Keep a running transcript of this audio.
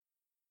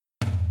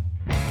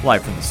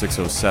Live from the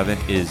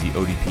 607 is the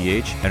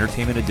ODPH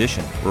Entertainment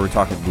Edition, where we're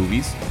talking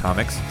movies,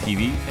 comics,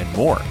 TV, and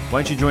more.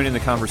 Why don't you join in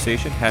the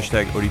conversation?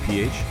 Hashtag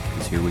ODPH,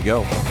 because here we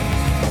go.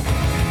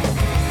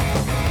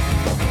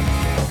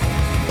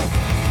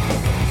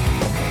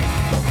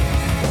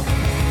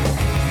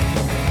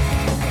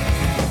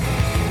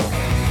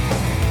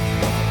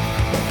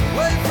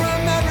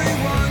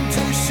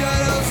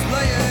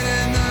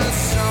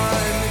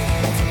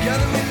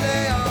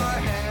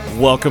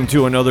 Welcome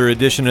to another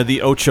edition of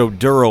the Ocho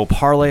Duro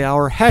Parlay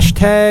Hour,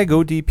 hashtag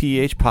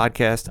ODPH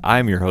podcast.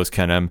 I'm your host,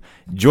 Ken M.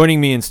 Joining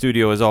me in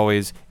studio, as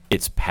always,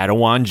 it's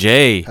Padawan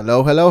J.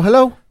 Hello, hello,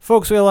 hello.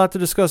 Folks, we have a lot to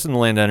discuss in the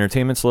land of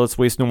entertainment, so let's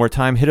waste no more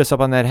time. Hit us up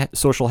on that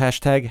social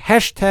hashtag,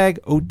 hashtag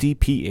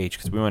ODPH,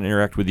 because we want to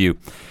interact with you.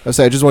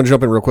 I just want to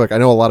jump in real quick. I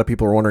know a lot of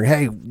people are wondering,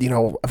 hey,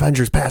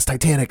 Avengers passed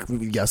Titanic.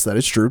 Yes, that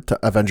is true.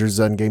 Avengers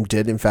Endgame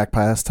did, in fact,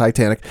 pass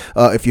Titanic.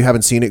 If you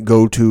haven't seen it,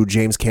 go to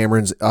James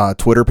Cameron's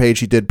Twitter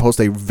page. He did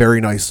post a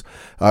very nice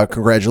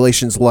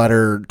congratulations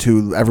letter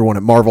to everyone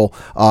at Marvel.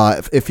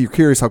 If you're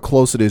curious how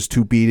close it is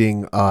to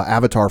beating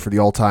Avatar for the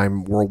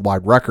all-time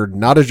worldwide record,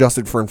 not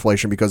adjusted for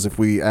inflation, because if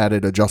we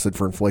added adjusted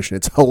for inflation,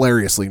 it's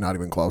hilariously not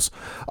even close.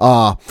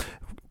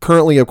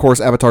 Currently, of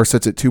course, Avatar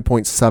sits at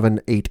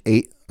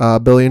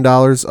 $2.788 billion.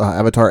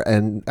 Avatar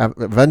and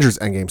Avengers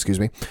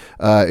Endgame,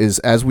 is,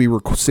 as we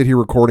sit here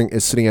recording,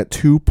 is sitting at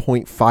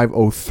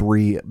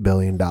 $2.503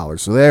 billion.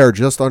 So they are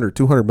just under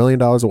 $200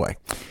 million away.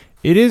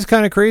 It is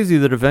kind of crazy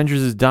that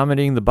Avengers is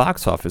dominating the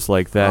box office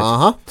like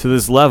that to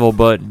this level,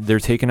 but they're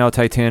taking out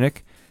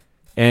Titanic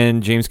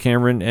and James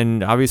Cameron,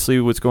 and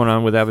obviously what's going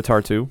on with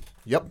Avatar 2.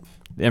 Yep.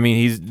 I mean,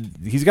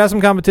 he's got some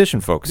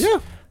competition, folks. Yeah.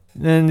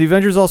 And the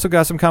Avengers also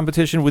got some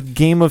competition with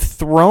Game of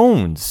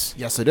Thrones.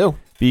 Yes, they do.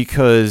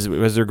 Because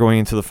as they're going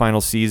into the final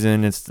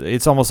season,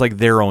 it's almost like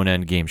their own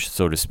end game,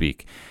 so to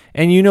speak.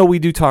 And we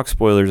do talk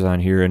spoilers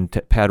on here, and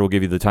Pat will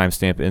give you the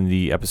timestamp in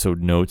the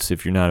episode notes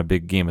if you're not a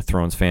big Game of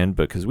Thrones fan,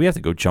 because we have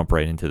to go jump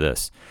right into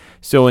this.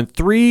 So in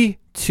 3,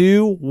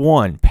 2,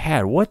 1,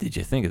 Pat, what did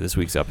you think of this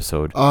week's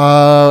episode?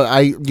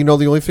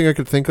 The only thing I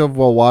could think of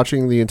while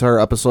watching the entire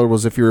episode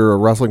was, if you're a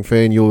wrestling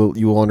fan, you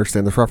will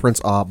understand this reference.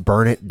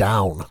 Burn it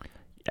down.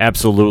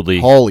 Absolutely.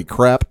 Holy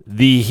crap.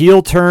 The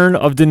heel turn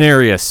of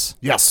Daenerys.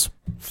 Yes.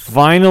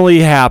 Finally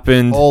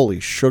happened. Holy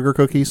sugar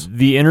cookies.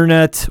 The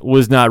internet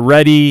was not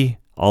ready.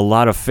 A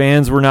lot of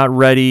fans were not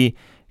ready,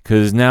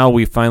 because now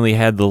we finally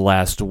had the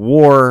last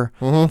war,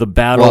 the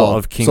battle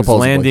of King's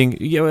Landing.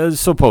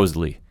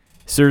 Supposedly.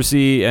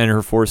 Cersei and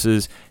her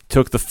forces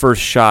took the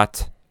first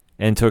shot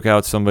and took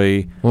out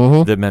somebody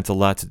that meant a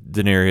lot to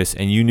Daenerys,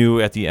 and you knew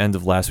at the end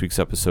of last week's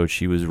episode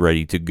she was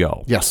ready to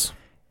go. Yes.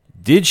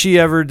 Did she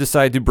ever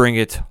decide to bring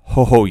it?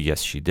 Oh,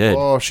 yes, she did.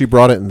 Oh, she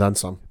brought it and then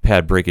some.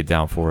 Pat, break it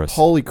down for us.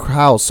 Holy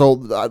cow. So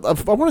I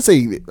want to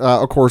say,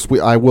 of course,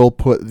 I will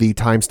put the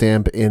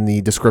timestamp in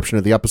the description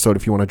of the episode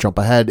if you want to jump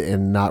ahead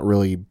and not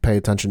really pay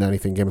attention to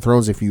anything Game of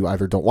Thrones if you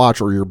either don't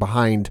watch or you're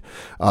behind.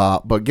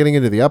 But getting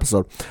into the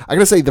episode, I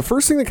got to say, the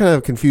first thing that kind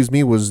of confused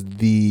me was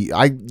they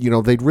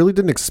really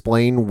didn't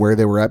explain where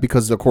they were at,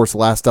 because, of course, the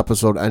last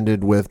episode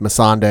ended with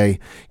Missandei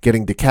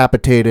getting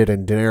decapitated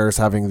and Daenerys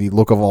having the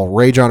look of all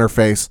rage on her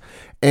face.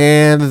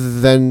 And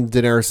then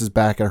Daenerys is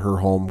back at her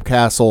home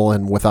castle,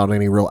 and without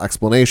any real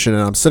explanation.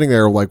 And I'm sitting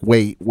there like,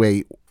 wait,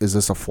 is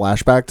this a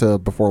flashback to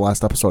before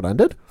last episode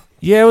ended?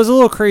 Yeah, it was a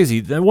little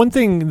crazy. The one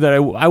thing that I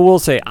will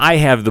say I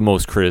have the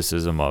most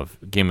criticism of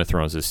Game of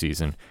Thrones this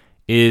season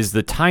is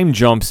the time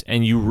jumps,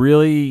 and you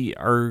really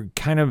are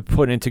kind of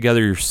putting it together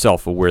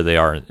yourself of where they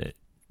are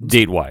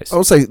date-wise. I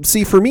will say,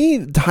 see, for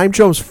me, time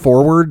jumps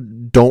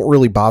forward don't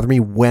really bother me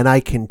when I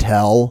can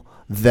tell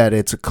that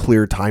it's a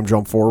clear time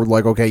jump forward.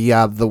 Like, okay,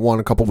 yeah, the one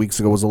a couple weeks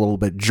ago was a little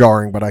bit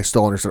jarring, but I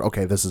still understood,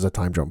 okay, this is a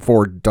time jump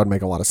forward. Doesn't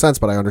make a lot of sense,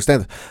 but I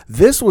understand.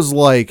 This was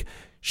like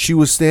she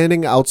was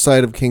standing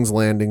outside of King's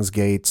Landing's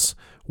gates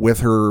with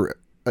her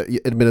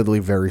admittedly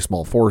very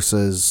small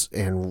forces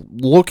and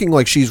looking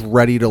like she's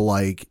ready to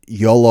like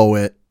YOLO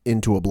it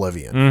into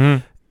oblivion.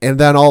 Mm-hmm. And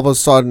then all of a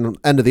sudden,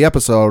 end of the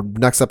episode,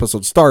 next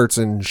episode starts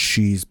and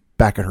she's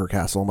back at her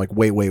castle. I'm like,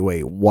 wait,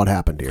 what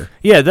happened here?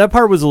 Yeah, that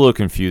part was a little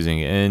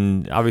confusing,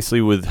 and obviously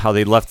with how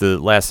they left the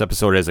last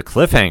episode as a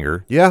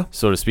cliffhanger,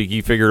 so to speak,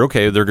 you figured,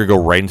 okay, they're going to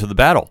go right into the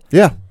battle.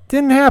 Yeah.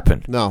 Didn't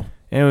happen. No.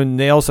 And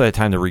they also had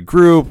time to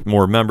regroup.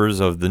 More members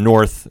of the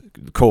North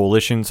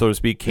Coalition, so to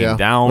speak, came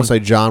down. Looks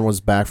like John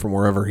was back from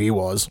wherever he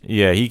was.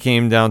 Yeah, he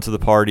came down to the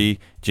party.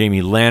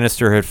 Jaime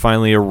Lannister had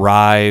finally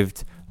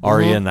arrived.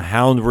 Arya and the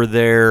Hound were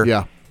there.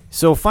 Yeah.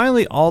 So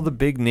finally, all the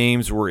big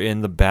names were in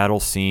the battle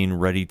scene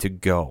ready to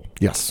go.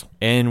 Yes.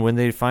 And when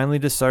they finally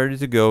decided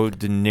to go,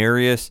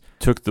 Daenerys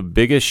took the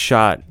biggest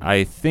shot,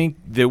 I think,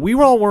 that we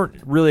all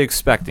weren't really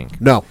expecting.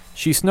 No.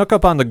 She snuck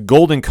up on the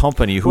Golden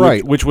Company,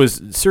 which was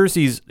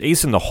Cersei's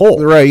ace in the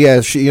hole. Right,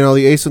 yeah. She,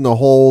 the ace in the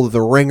hole,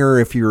 the ringer,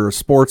 if you're a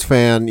sports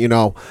fan,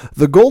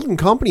 the Golden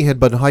Company had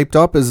been hyped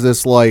up as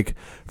this, like,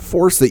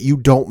 force that you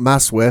don't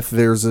mess with.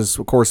 There's this,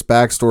 of course,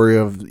 backstory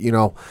of,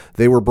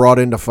 they were brought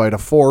in to fight a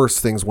force,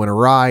 things went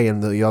awry,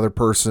 and the other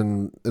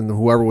person, and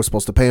whoever was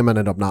supposed to pay them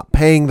ended up not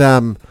paying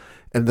them.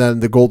 and then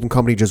the Golden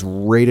Company just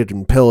raided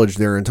and pillaged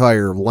their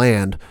entire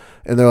land,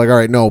 and they're like, all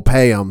right, no,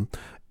 pay them.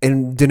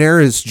 And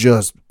Daenerys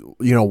just,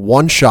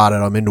 one-shotted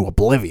them into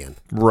oblivion.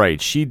 Right.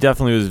 She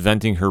definitely was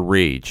venting her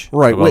rage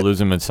about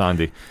losing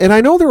Missandei. And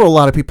I know there were a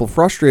lot of people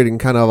frustrated and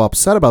kind of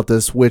upset about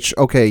this, which,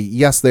 okay,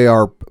 yes, they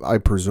are, I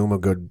presume, a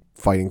good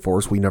fighting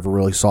force. We never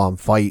really saw them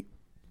fight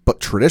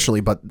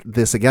traditionally, but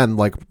this, again,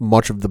 like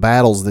much of the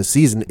battles this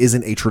season,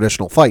 isn't a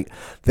traditional fight.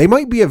 They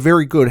might be a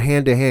very good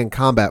hand-to-hand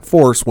combat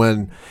force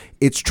when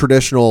it's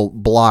traditional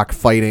block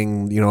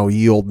fighting,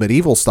 ye old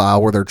medieval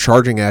style where they're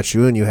charging at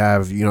you and you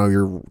have,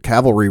 your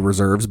cavalry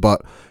reserves.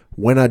 But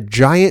when a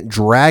giant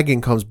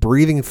dragon comes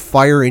breathing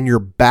fire in your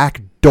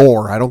back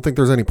door, I don't think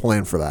there's any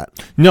plan for that.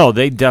 No,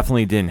 they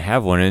definitely didn't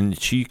have one, and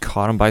she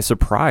caught him by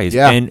surprise,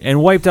 yeah. and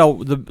wiped out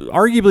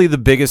arguably the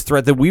biggest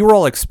threat that we were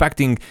all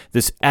expecting,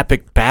 this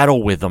epic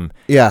battle with them.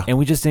 Yeah, and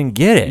we just didn't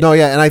get it. No,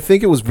 yeah, and I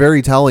think it was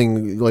very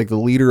telling, like the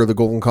leader of the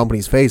Golden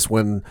Company's face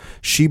when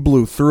she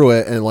blew through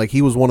it, and like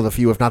he was one of the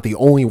few, if not the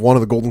only one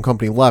of the Golden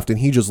Company left, and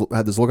he just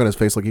had this look on his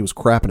face like he was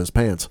crapping his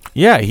pants.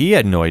 Yeah, he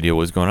had no idea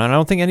what was going on. I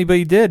don't think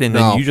anybody did, and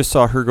then you just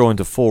saw her go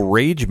into full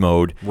rage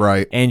mode,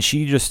 right? And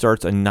she just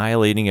starts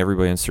annihilating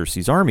everybody in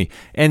Cersei's army,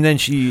 and then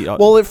she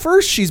well, at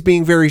first she's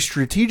being very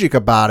strategic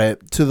about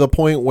it, to the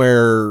point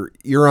where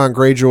Euron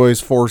Greyjoy's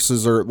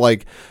forces are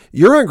like,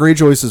 Euron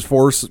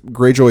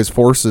Greyjoy's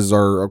forces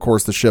are, of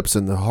course, the ships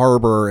in the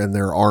harbor, and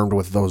they're armed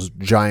with those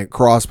giant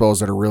crossbows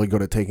that are really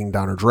good at taking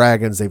down her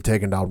dragons. They've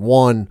taken down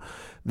one.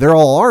 They're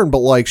all armed, but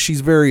like she's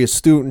very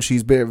astute and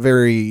she's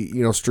very,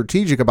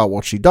 strategic about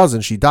what she does,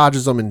 and she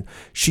dodges them and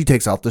she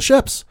takes out the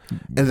ships,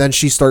 and then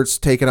she starts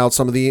taking out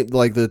some of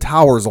the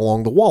towers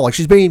along the wall. Like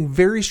she's being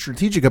very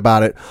strategic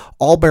about it,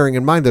 all bearing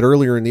in mind that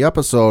earlier in the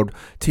episode,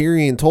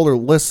 Tyrion told her,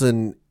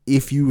 listen,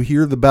 if you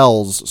hear the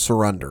bells,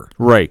 surrender.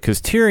 Right,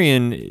 because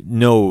Tyrion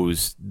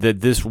knows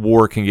that this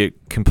war can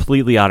get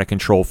completely out of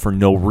control for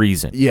no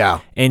reason. Yeah.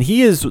 And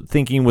he is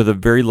thinking with a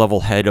very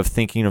level head of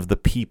thinking of the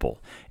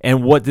people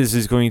and what this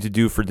is going to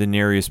do for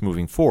Daenerys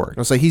moving forward.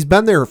 I'll say he's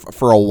been there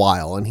for a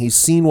while, and he's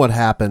seen what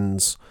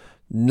happens,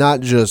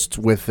 not just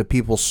with the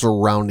people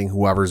surrounding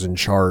whoever's in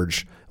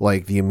charge,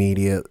 like the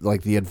immediate,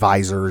 like the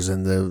advisors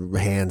and the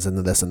hands and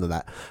the this and the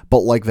that,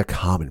 but like the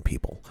common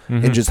people,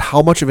 and just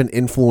how much of an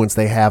influence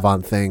they have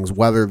on things,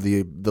 whether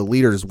the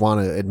leaders want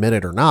to admit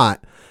it or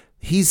not.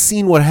 He's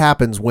seen what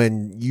happens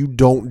when you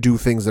don't do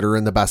things that are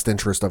in the best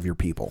interest of your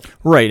people.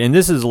 Right, and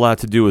this is a lot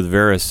to do with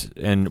Varys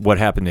and what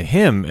happened to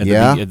him at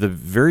the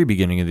very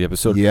beginning of the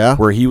episode,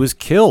 where he was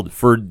killed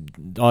for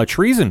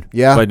treason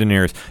by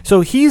Daenerys.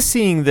 So he's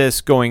seeing this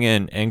going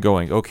in and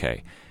going,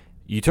 okay,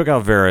 you took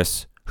out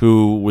Varys,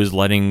 who was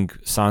letting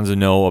Sansa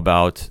know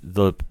about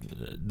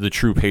the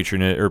true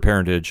patronage or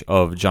parentage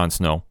of Jon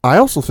Snow. I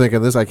also think,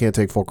 and this, I can't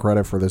take full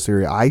credit for this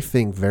theory, I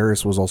think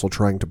Varys was also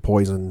trying to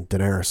poison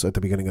Daenerys at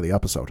the beginning of the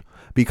episode,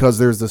 because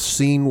there's the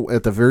scene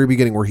at the very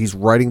beginning where he's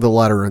writing the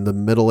letter, and the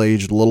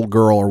middle-aged little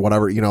girl or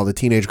whatever, the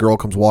teenage girl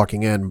comes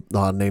walking in,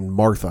 named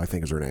Martha, I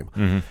think is her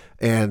name,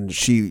 and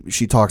she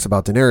talks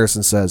about Daenerys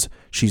and says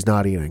she's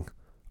not eating.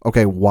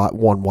 Okay, why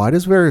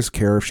does Varys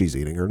care if she's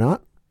eating or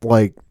not?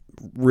 Like,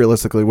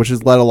 realistically, which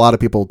has led a lot of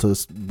people to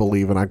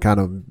believe, and I'm kind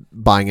of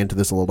buying into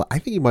this a little bit, I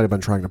think he might have been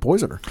trying to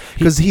poison her,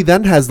 because he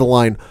then has the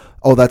line,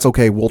 oh, that's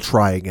okay, we'll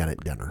try again at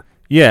dinner.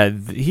 Yeah,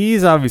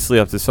 he's obviously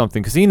up to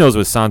something, because he knows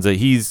with Sansa,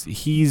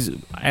 he's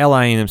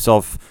allying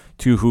himself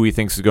to who he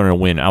thinks is going to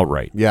win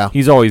outright. Yeah.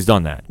 He's always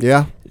done that.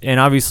 Yeah. And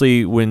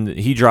obviously, when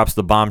he drops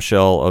the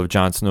bombshell of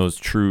Jon Snow's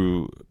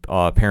true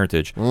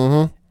parentage,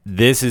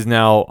 this is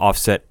now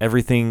offset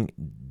everything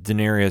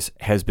Daenerys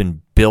has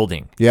been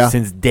building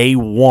since day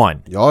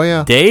one. Oh,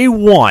 yeah. Day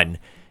one,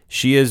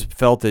 she has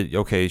felt that,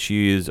 okay,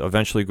 she is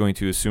eventually going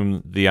to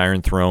assume the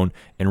Iron Throne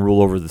and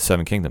rule over the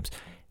Seven Kingdoms.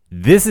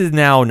 This is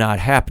now not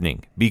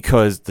happening,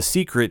 because the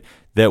secret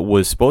that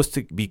was supposed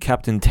to be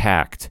kept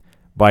intact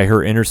by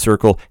her inner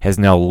circle has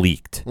now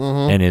leaked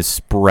and is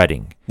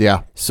spreading.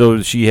 Yeah.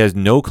 So she has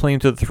no claim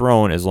to the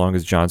throne as long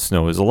as Jon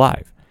Snow is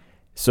alive.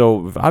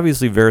 So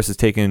obviously Varys has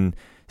taken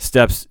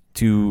steps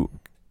to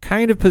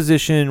kind of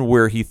position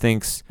where he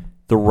thinks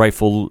the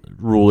rightful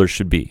ruler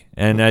should be.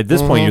 And at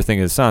this point, you're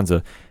thinking of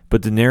Sansa,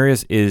 but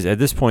Daenerys is, at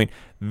this point,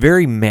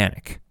 very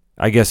manic,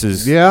 I guess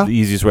is the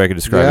easiest way I could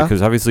describe it,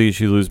 because obviously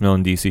she loses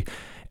Melindisi.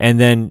 And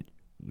then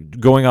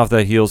going off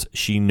that heels,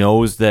 she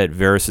knows that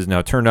Varys is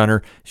now turned on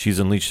her. She's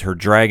unleashed her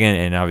dragon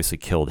and obviously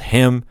killed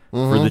him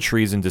for the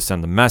treason to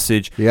send the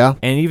message. Yeah.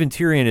 And even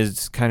Tyrion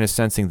is kind of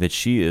sensing that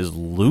she is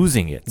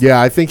losing it.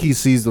 Yeah, I think he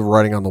sees the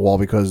writing on the wall,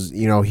 because,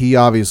 he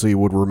obviously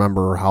would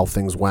remember how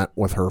things went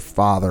with her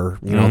father,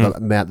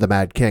 the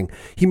Mad King.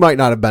 He might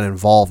not have been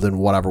involved in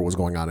whatever was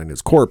going on in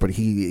his court, but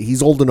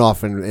he's old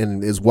enough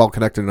and is well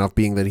connected enough,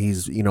 being that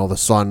he's, the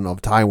son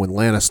of Tywin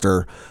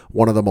Lannister,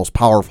 one of the most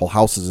powerful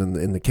houses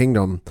in the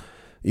kingdom,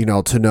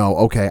 to know,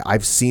 okay,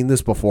 I've seen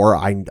this before.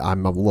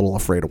 I'm a little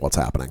afraid of what's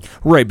happening.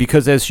 Right,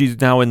 because as she's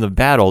now in the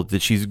battle,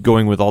 that she's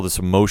going with all this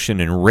emotion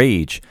and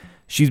rage,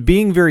 she's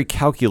being very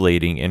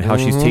calculating in how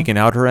she's taken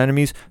out her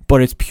enemies, but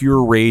it's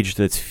pure rage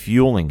that's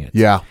fueling it.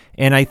 Yeah.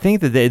 And I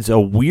think that it's a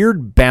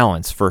weird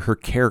balance for her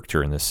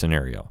character in this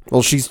scenario.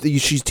 Well, she's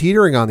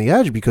teetering on the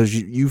edge because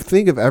you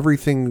think of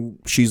everything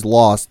she's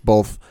lost,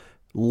 both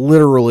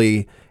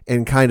literally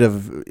and kind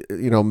of,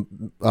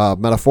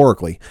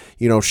 metaphorically.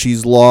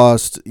 She's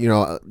lost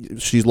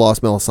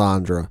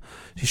Melisandre.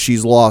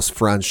 She's lost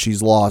friends.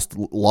 She's lost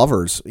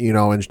lovers,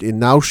 and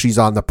now she's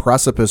on the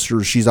precipice,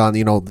 or she's on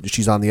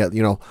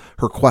the,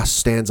 her quest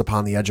stands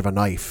upon the edge of a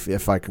knife,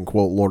 if I can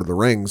quote Lord of the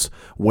Rings,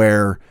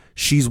 where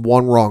she's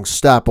one wrong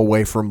step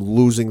away from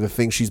losing the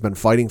thing she's been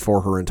fighting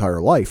for her entire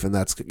life. And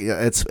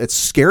it's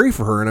scary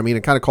for her. And I mean,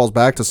 it kind of calls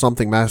back to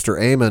something Master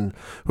Aemon,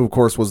 who of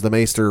course was the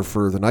Maester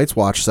for the Night's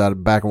Watch,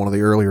 said back in one of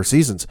the earlier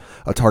seasons.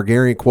 A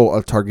Targaryen, quote,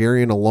 "A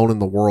Targaryen alone in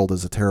the world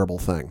is a terrible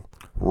thing."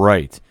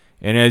 Right.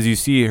 And as you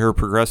see her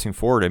progressing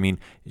forward, I mean,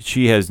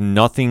 she has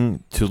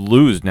nothing to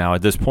lose now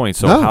at this point.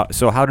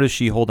 So how does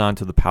she hold on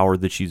to the power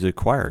that she's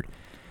acquired?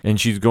 And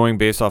she's going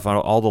based off on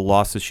all the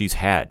losses she's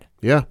had.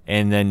 Yeah.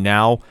 And then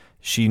now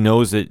she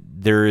knows that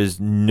there is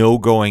no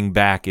going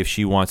back if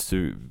she wants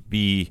to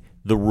be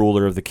the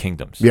ruler of the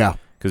kingdoms. Yeah.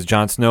 Because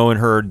Jon Snow and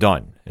her are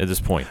done at this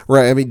point.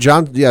 Right. I mean,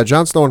 Jon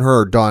Snow and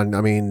her are done.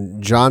 I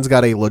mean, Jon's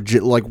got a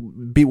legit,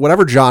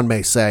 whatever Jon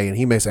may say, and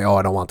he may say, "Oh,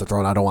 I don't want the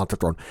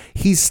throne.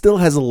 He still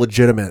has a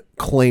legitimate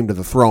claim to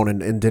the throne,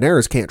 and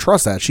Daenerys can't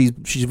trust that. She's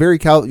very,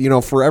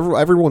 for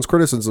everyone's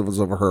criticisms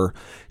of her,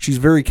 she's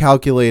very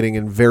calculating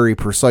and very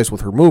precise with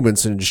her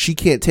movements, and she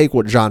can't take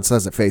what Jon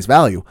says at face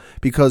value,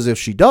 because if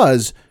she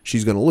does,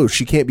 she's going to lose.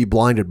 She can't be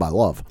blinded by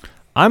love.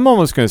 I'm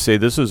almost going to say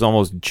this is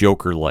almost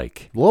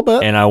Joker-like. A little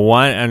bit. And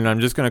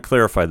I'm just going to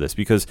clarify this,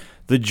 because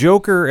the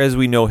Joker, as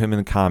we know him in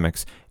the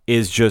comics,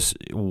 is just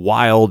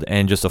wild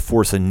and just a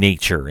force of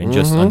nature and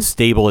just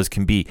unstable as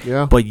can be.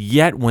 Yeah. But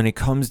yet, when it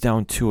comes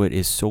down to it,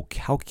 is so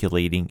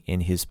calculating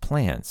in his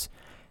plans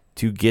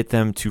to get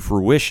them to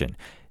fruition.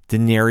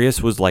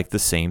 Daenerys was like the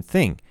same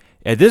thing.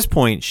 At this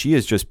point, she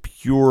is just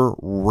pure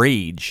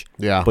rage.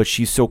 Yeah. But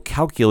she's so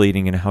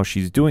calculating in how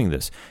she's doing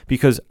this,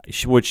 because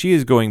what she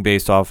is going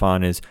based off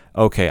on is,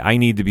 okay, I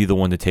need to be the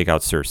one to take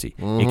out Cersei.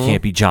 It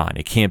can't be Jon.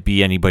 It can't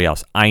be anybody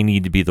else. I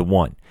need to be the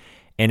one.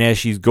 And as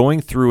she's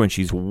going through and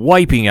she's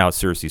wiping out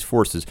Cersei's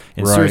forces,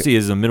 and Cersei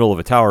is in the middle of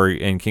a tower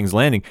in King's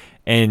Landing,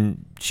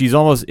 and it's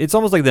almost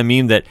like the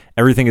meme that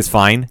everything is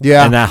fine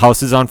and that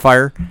house is on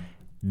fire.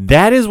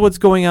 That is what's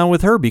going on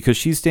with her, because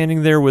she's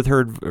standing there with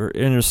her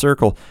inner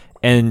circle,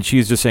 and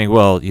she's just saying,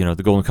 well,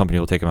 the Golden Company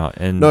will take him out.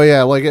 And no,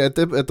 yeah, like at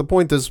the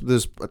point this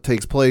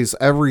takes place,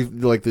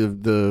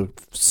 the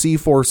sea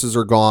forces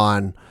are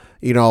gone.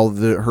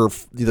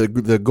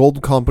 The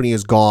Golden Company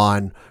is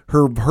gone.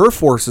 Her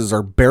forces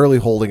are barely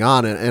holding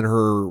on, and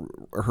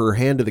her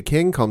hand to the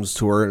king comes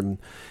to her, and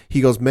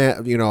he goes,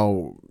 "Man,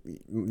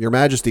 Your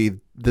Majesty,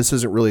 this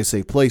isn't really a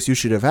safe place. You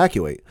should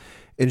evacuate."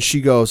 And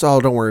she goes,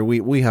 "Oh, don't worry,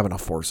 we have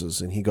enough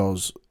forces." And he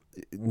goes,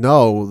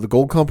 "No, the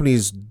Gold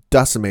Company's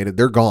decimated.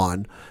 They're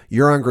gone.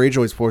 Euron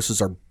Greyjoy's forces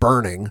are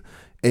burning,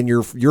 and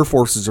your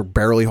forces are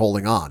barely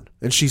holding on."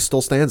 And she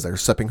still stands there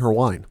sipping her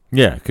wine.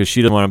 Yeah, because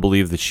she doesn't want to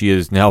believe that she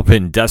has now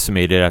been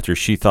decimated after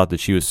she thought that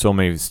she was so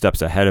many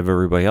steps ahead of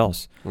everybody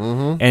else.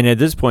 And at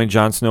this point,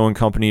 Jon Snow and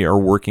company are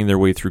working their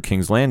way through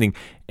King's Landing,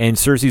 and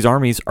Cersei's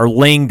armies are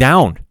laying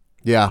down.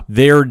 Yeah.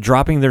 They're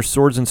dropping their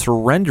swords and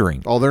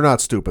surrendering. Oh, they're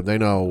not stupid. They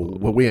know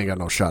we ain't got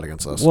no shot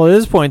against us. Well, at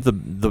this point, the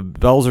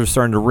bells are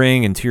starting to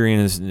ring, and Tyrion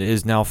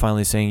is now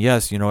finally saying,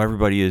 yes,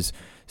 everybody is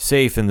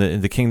safe, and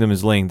the kingdom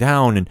is laying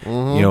down, and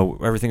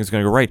everything is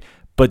going to go right.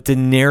 But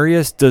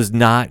Daenerys does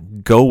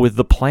not go with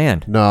the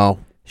plan. No.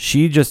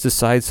 She just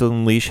decides to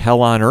unleash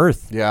hell on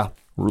earth. Yeah.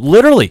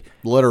 Literally.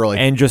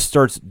 And just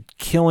starts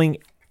killing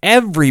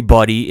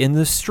everybody in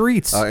the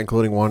streets.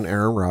 Including one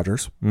Aaron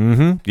Rodgers.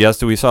 Yes,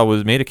 that we saw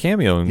made a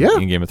cameo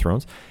in Game of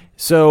Thrones.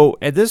 So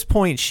at this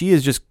point, she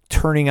is just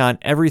turning on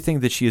everything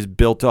that she has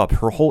built up.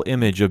 Her whole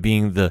image of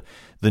being the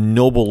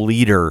noble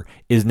leader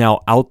is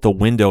now out the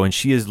window, and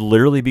she has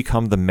literally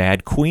become the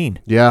Mad Queen.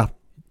 Yeah.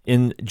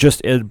 In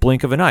just a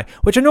blink of an eye.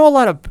 Which I know a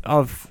lot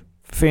of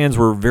fans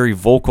were very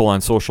vocal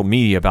on social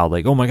media about,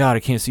 like, oh my God, I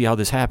can't see how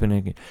this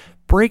happened.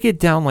 Break it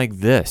down like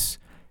this.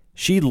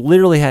 She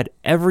literally had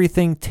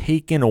everything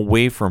taken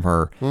away from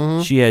her.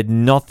 She had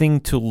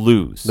nothing to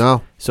lose.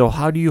 No. So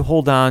how do you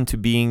hold on to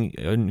being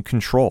in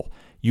control?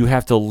 You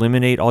have to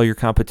eliminate all your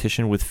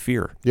competition with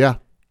fear. Yeah.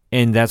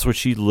 And that's what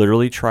she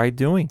literally tried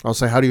doing. I'll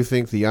say, how do you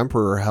think the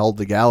Emperor held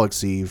the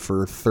galaxy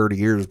for 30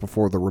 years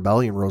before the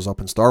rebellion rose up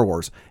in Star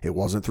Wars? It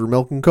wasn't through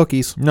milk and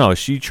cookies. No,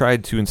 she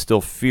tried to instill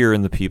fear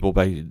in the people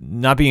by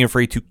not being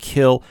afraid to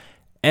kill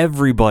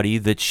everybody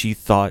that she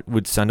thought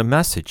would send a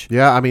message.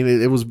 Yeah, I mean,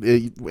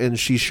 and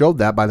she showed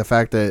that by the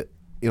fact that,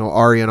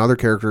 Arya and other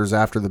characters,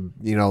 after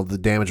the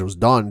damage was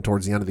done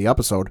towards the end of the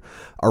episode,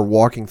 are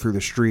walking through the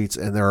streets,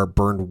 and there are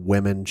burned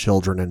women,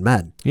 children, and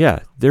men. Yeah,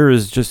 there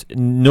is just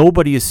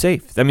nobody is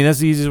safe. I mean, that's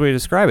the easiest way to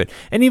describe it.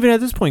 And even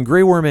at this point,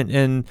 Grey Worm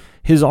and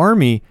his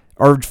army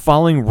are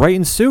following right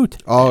in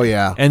suit. Oh,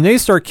 yeah. And they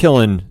start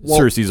killing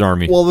Cersei's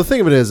army. Well, the thing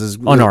of it is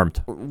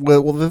unarmed.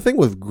 Well, the thing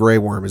with Grey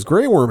Worm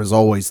is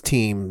always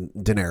team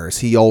Daenerys.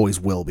 He always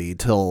will be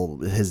till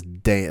his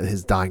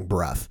dying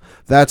breath.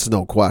 That's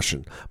no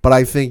question. But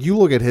I think you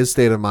look at his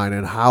state of mind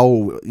and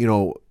how,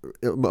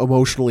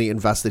 emotionally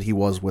invested he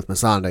was with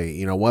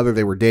Missandei, whether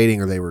they were dating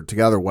or they were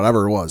together,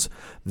 whatever it was,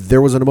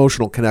 there was an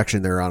emotional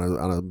connection there on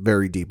a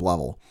very deep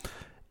level.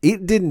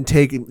 It didn't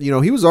take,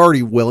 he was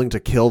already willing to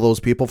kill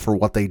those people for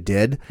what they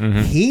did.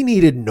 Mm-hmm. He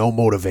needed no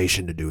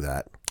motivation to do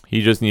that.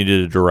 He just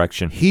needed a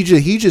direction. He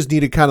just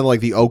needed kind of like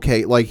the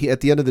okay, like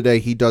at the end of the day,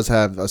 he does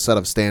have a set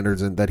of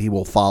standards and that he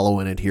will follow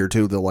and adhere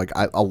to. The like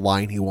a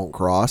line he won't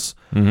cross,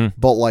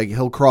 but like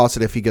he'll cross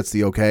it if he gets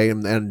the okay.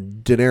 And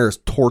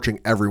Daenerys torching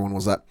everyone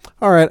was that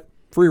all right?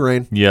 Free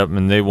reign. Yep,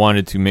 and they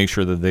wanted to make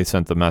sure that they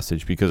sent the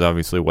message because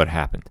obviously what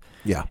happened.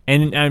 Yeah.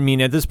 And I mean,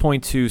 at this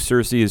point, too,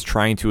 Cersei is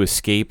trying to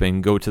escape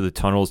and go to the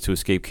tunnels to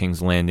escape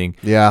King's Landing.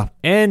 Yeah.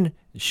 And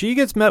she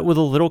gets met with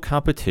a little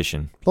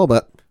competition. A little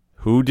bit.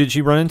 Who did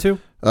she run into?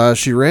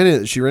 She ran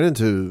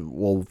into,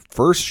 well,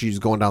 first she's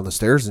going down the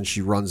stairs and she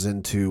runs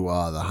into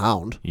the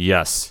Hound.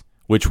 Yes.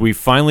 Which we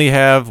finally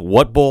have.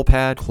 What bowl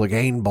pad?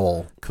 Clegane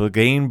Bowl.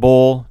 Clegane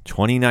Bowl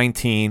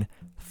 2019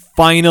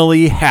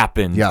 finally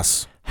happened.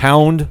 Yes.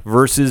 Hound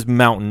versus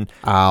Mountain.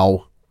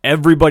 Ow.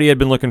 Everybody had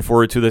been looking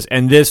forward to this.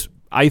 And this,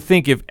 I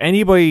think if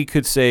anybody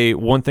could say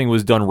one thing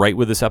was done right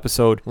with this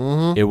episode,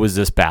 it was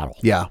this battle.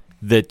 Yeah.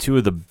 That two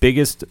of the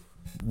biggest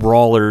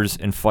brawlers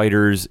and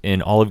fighters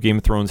in all of Game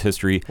of Thrones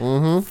history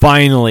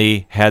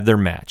finally had their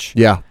match.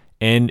 Yeah.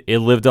 And it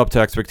lived up to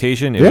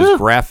expectation. It was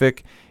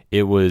graphic.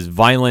 It was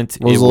violent.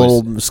 It was a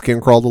little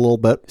skin crawled a little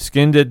bit.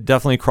 Skin did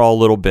definitely crawl a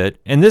little bit.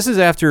 And this is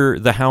after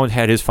the Hound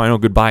had his final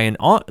goodbye and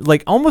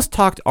almost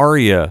talked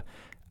Arya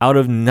out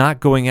of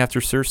not going after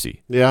Cersei.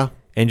 Yeah.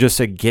 And just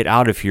said, get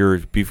out of here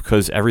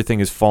because everything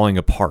is falling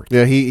apart.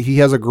 Yeah, he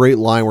has a great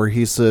line where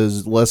he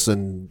says,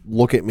 listen,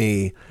 look at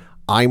me.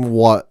 I'm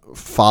what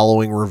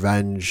following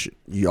revenge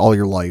all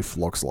your life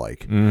looks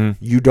like. Mm-hmm.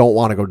 You don't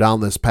want to go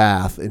down this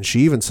path. And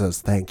she even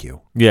says, thank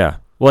you. Yeah.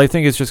 Well, I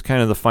think it's just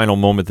kind of the final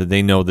moment that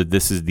they know that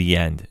this is the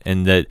end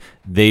and that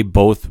they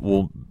both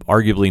will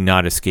arguably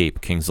not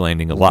escape King's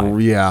Landing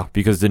alive. Yeah.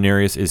 Because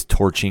Daenerys is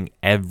torching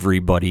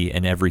everybody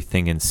and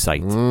everything in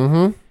sight.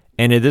 Mm-hmm.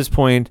 And at this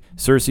point,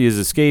 Cersei is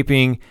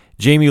escaping.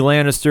 Jaime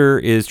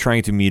Lannister is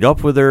trying to meet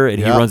up with her, and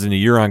he runs into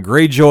Euron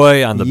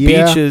Greyjoy on the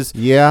beaches.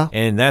 Yeah.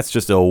 And that's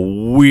just a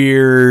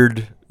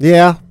weird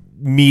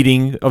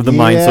meeting of the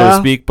mind, so to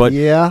speak. But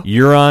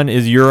Euron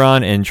is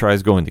Euron and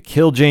tries going to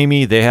kill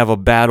Jaime. They have a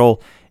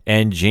battle,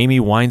 and Jaime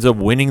winds up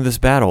winning this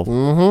battle.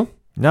 Mm-hmm.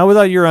 Now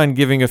without Euron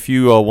giving a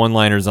few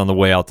one-liners on the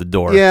way out the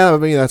door. Yeah, I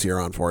mean, that's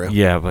Euron for you.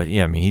 Yeah, but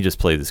I mean, he just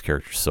played this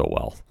character so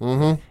well.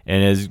 Mm-hmm.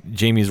 And as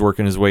Jaime's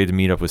working his way to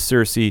meet up with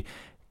Cersei,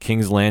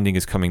 King's Landing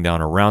is coming down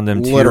around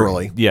them.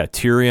 Literally.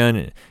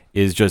 Tyrion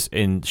is just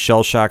in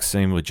shell shock,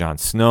 same with Jon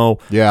Snow.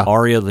 Yeah.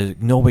 Arya,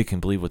 nobody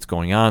can believe what's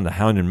going on. The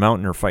Hound and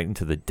Mountain are fighting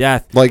to the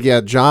death.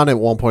 Jon at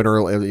one point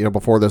earlier,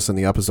 before this in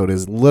the episode,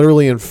 is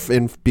literally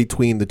in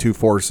between the two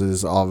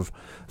forces of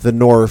the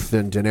North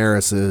and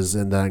Daenerys's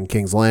and then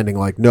King's Landing,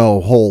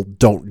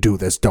 don't do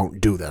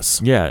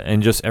this. Yeah,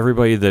 and just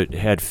everybody that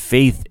had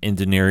faith in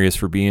Daenerys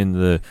for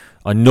being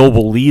a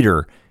noble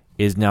leader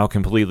is now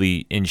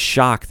completely in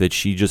shock that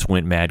she just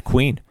went Mad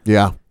Queen.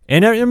 Yeah.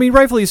 And I mean,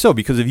 rightfully so,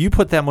 because if you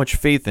put that much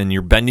faith and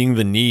you're bending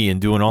the knee and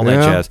doing all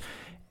that jazz,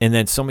 and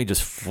then somebody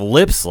just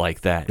flips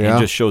like that and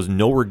just shows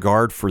no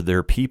regard for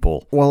their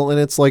people. Well, and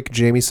it's like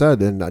Jaime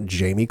said, and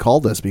Jaime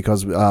called this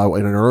because in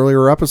an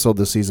earlier episode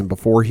this season,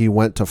 before he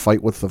went to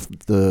fight with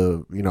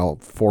the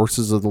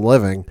forces of the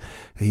living,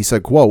 he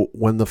said, quote,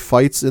 when the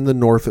fight in the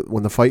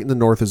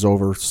north is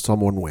over,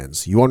 someone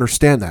wins. You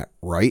understand that,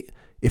 right?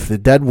 If the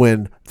dead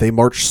win, they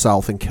march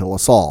south and kill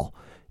us all.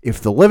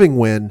 If the living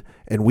win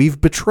and we've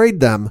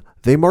betrayed them,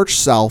 they march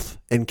south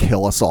and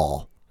kill us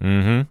all.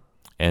 Mm-hmm.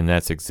 And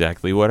that's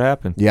exactly what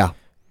happened. Yeah.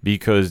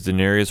 Because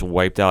Daenerys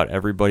wiped out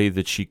everybody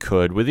that she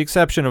could, with the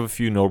exception of a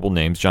few notable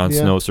names. Jon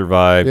Snow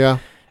survived. Yeah.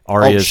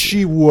 Arya.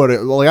 She would.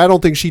 I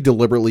don't think she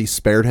deliberately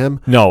spared him.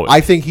 No.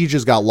 I think he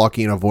just got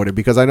lucky and avoided,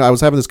 because I know I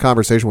was having this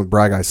conversation with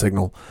Brad Guy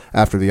Signal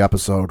after the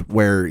episode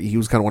where he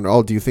was kind of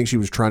wondering, do you think she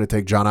was trying to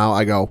take Jon out?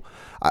 I go,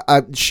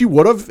 she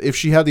would have if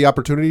she had the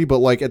opportunity,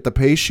 but at the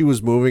pace she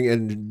was moving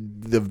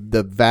and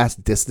the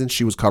vast distance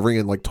she was covering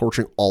and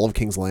torching all of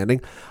King's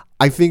Landing,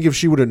 I think if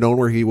she would have known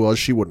where he was,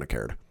 she wouldn't have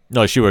cared.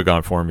 No, she would have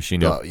gone for him if she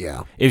knew.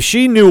 Yeah. If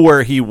she knew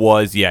where he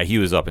was, he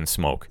was up in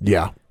smoke.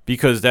 Yeah.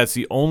 Because that's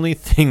the only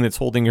thing that's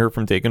holding her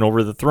from taking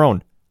over the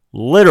throne.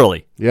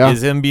 Literally. Yeah.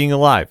 Is him being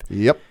alive.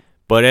 Yep.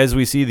 But as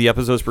we see the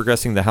episodes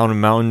progressing, the Hound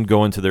and Mountain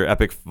go into their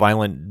epic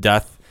violent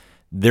death.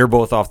 They're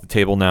both off the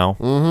table now.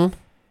 Mm-hmm.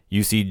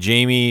 You see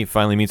Jaime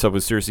finally meets up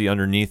with Cersei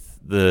underneath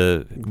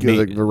the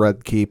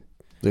Red Keep.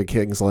 The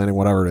King's Landing,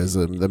 whatever it is,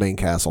 the main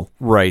castle.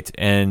 Right,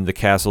 and the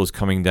castle is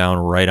coming down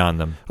right on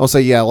them. I'll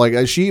say,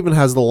 she even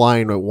has the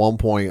line at one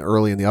point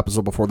early in the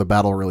episode before the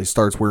battle really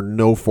starts where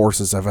no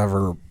forces have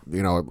ever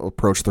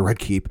approach the Red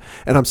Keep.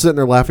 And I'm sitting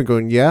there laughing,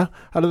 going, "Yeah,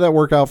 how did that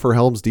work out for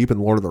Helm's Deep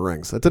and Lord of the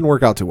Rings? That didn't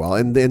work out too well."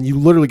 And then you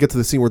literally get to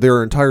the scene where there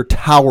are entire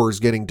towers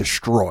getting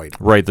destroyed.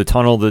 Right, the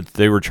tunnel that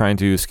they were trying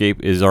to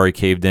escape is already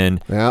caved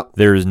in. Yeah,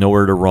 there is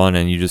nowhere to run,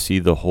 and you just see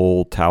the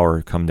whole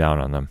tower come down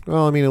on them.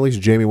 Well, I mean, at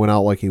least Jaime went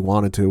out like he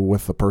wanted to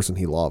with the person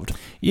he loved.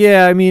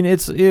 Yeah, I mean,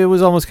 it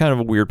was almost kind of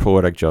a weird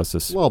poetic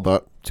justice. Well,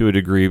 but to a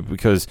degree,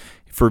 because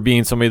for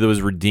being somebody that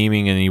was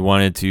redeeming and he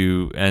wanted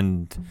to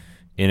end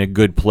in a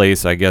good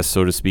place, I guess,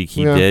 so to speak,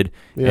 he did.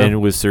 Yeah.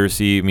 And with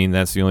Cersei, I mean,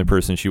 that's the only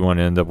person she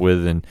wanted to end up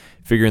with. And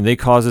figuring they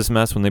caused this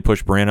mess when they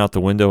pushed Bran out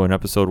the window in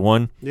episode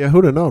 1. Yeah,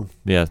 who'd have known?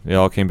 Yeah, it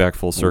all came back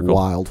full circle.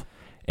 Wild.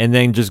 And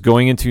then just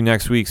going into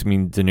next week's, I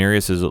mean,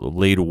 Daenerys has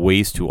laid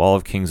waste to all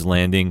of King's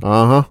Landing.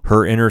 Uh-huh.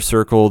 Her inner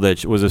circle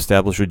that was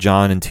established with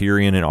Jon and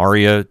Tyrion and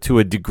Arya to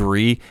a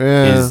degree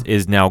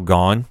is now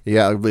gone.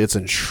 Yeah, it's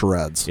in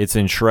shreds. It's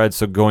in shreds.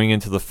 So going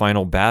into the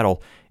final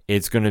battle,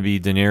 it's going to be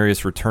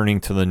Daenerys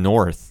returning to the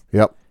north.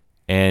 Yep.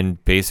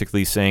 And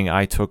basically saying,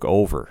 I took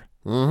over.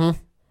 Mm-hmm.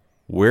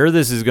 Where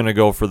this is going to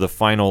go for the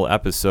final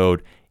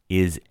episode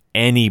is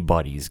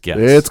anybody's guess.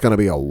 It's going to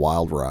be a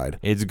wild ride.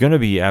 It's going to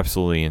be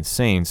absolutely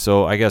insane.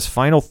 So I guess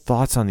final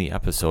thoughts on the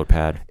episode,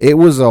 Pad. It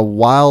was a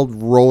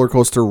wild roller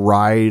coaster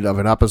ride of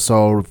an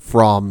episode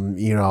from,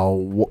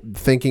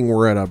 thinking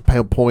we're at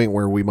a point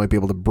where we might be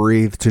able to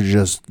breathe to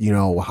just,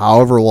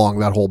 however long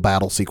that whole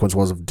battle sequence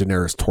was of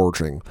Daenerys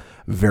torching.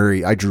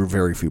 I drew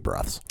very few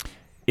breaths.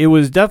 It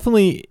was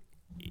definitely,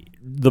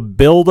 the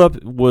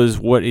buildup was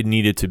what it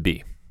needed to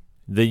be.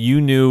 That you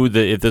knew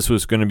that if this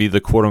was going to be the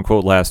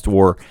quote-unquote last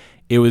war,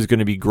 it was going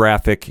to be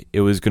graphic.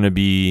 It was going to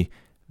be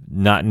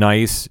not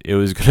nice. It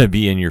was going to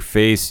be in your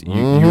face.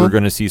 You were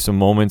going to see some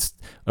moments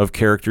of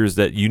characters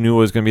that you knew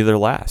was going to be their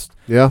last.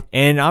 Yeah.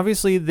 And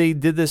obviously they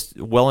did this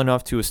well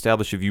enough to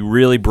establish, if you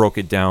really broke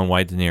it down,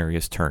 why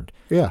Daenerys turned.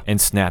 Yeah. And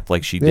snapped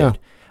like she did.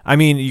 I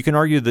mean, you can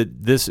argue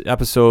that this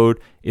episode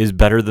is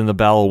better than the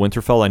Battle of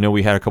Winterfell. I know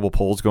we had a couple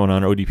polls going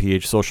on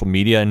ODPH social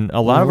media, and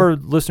a lot of our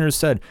listeners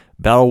said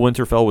Battle of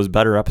Winterfell was a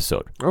better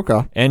episode.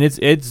 Okay. And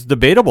it's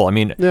debatable. I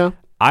mean, yeah.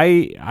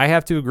 I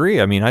have to agree.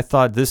 I mean, I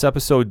thought this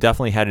episode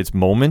definitely had its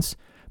moments,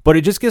 but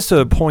it just gets to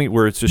a point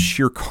where it's just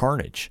sheer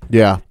carnage.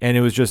 Yeah. And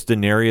it was just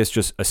Daenerys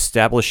just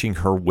establishing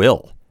her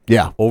will.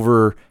 Yeah.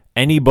 Over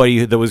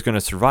anybody that was going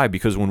to survive,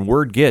 because when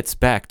word gets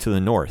back to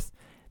the north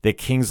that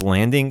King's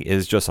Landing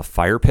is just a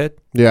fire pit,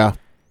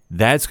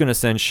 that's going to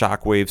send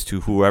shockwaves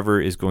to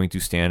whoever is going to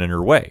stand in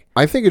her way.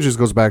 I think it just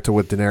goes back to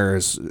with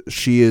Daenerys.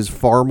 She is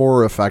far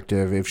more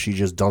effective if she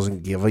just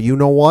doesn't give a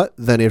you-know-what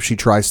than if she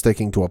tries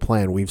sticking to a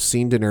plan. We've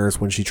seen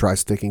Daenerys when she tries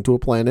sticking to a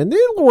plan, and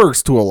it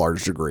works to a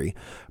large degree,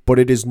 but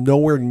it is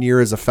nowhere near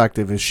as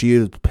effective as she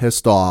is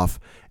pissed off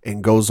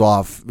and goes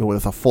off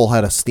with a full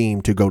head of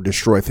steam to go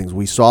destroy things.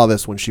 We saw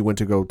this when she went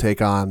to go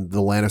take on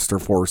the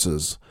Lannister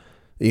forces,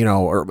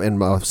 or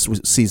in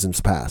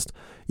seasons past.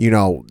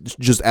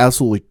 Just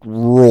absolutely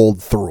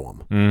rolled through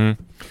them.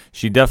 Mm-hmm.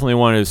 She definitely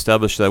wanted to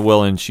establish that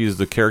will, and she's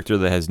the character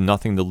that has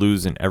nothing to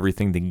lose and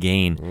everything to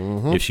gain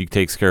if she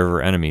takes care of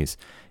her enemies.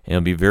 And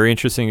it'll be very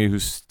interesting who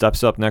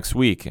steps up next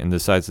week and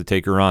decides to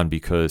take her on,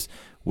 because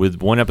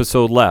with one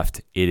episode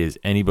left, it is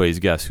anybody's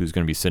guess who's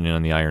going to be sitting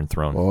on the Iron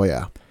Throne. Oh,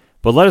 yeah.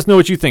 But let us know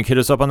what you think. Hit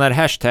us up on that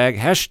hashtag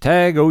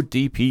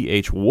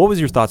ODPH. What was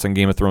your thoughts on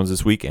Game of Thrones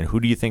this week, and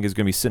who do you think is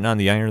going to be sitting on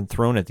the Iron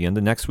Throne at the end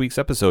of next week's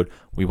episode?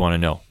 We want to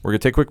know. We're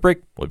going to take a quick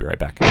break. We'll be right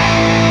back.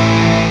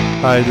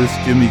 Hi, this is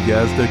Jimmy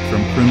Gazdick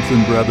from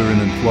Crimson Brethren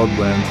and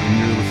Floodlands, and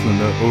you're listening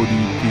to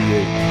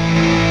ODPH.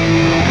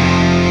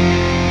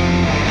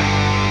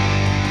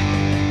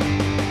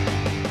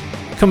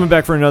 Coming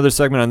back for another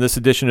segment on this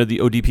edition of the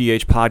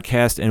ODPH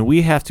podcast, and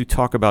we have to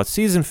talk about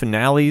season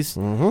finales,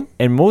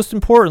 and most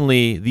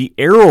importantly, the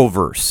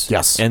Arrowverse.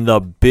 Yes. And the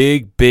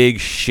big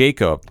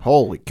shakeup.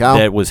 Holy cow.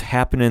 That was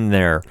happening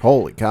there.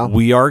 Holy cow.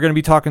 We are going to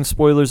be talking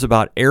spoilers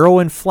about Arrow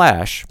and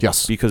Flash.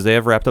 Yes. Because they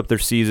have wrapped up their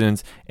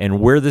seasons,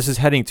 and where this is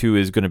heading to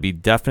is going to be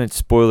definite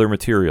spoiler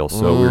material.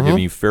 So we're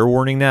giving you fair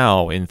warning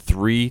now in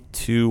 3,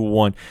 2,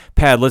 1.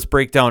 Pad, let's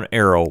break down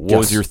Arrow. What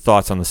was your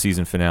thoughts on the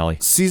season finale?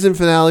 Season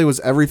finale was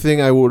everything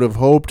I would have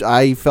hoped.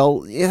 I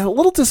felt a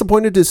little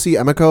disappointed to see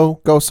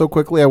Emiko go so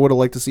quickly. I would have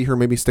liked to see her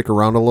maybe stick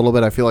around a little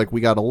bit. I feel like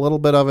we got a little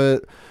bit of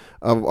it,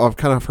 of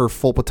kind of her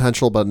full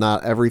potential, but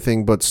not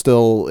everything, but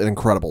still an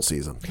incredible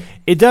season.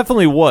 It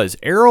definitely was.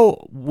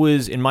 Arrow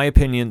was, in my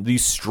opinion, the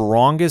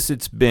strongest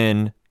it's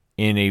been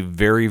in a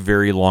very,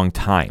 very long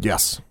time.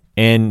 Yes.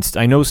 And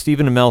I know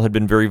Stephen Amell had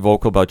been very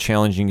vocal about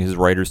challenging his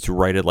writers to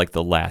write it like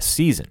the last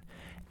season.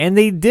 And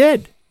they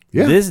did.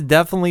 Yeah. This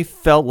definitely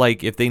felt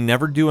like if they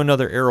never do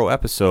another Arrow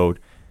episode,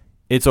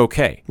 it's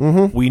okay.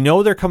 We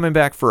know they're coming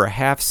back for a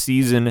half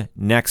season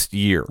next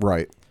year.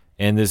 Right.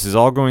 And this is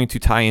all going to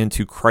tie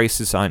into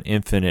Crisis on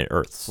Infinite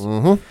Earths.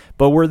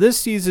 But where this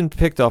season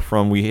picked up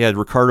from, we had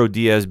Ricardo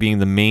Diaz being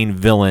the main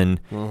villain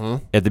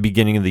at the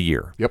beginning of the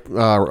year. Yep.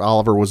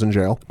 Oliver was in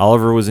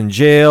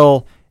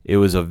jail. It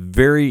was a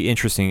very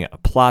interesting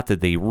plot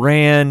that they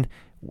ran,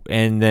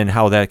 and then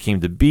how that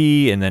came to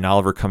be, and then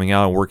Oliver coming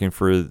out and working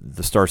for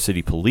the Star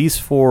City Police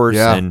Force.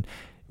 Yeah. And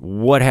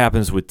what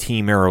happens with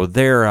Team Arrow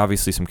there.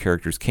 Obviously, some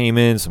characters came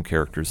in, some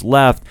characters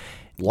left.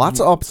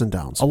 Lots of ups and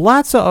downs.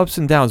 Lots of ups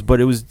and downs,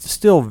 but it was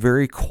still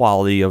very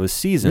quality of a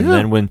season. Yeah.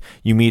 Then when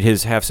you meet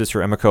his half-sister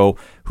Emiko,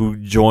 who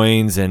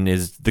joins and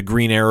is the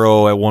Green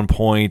Arrow at one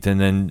point,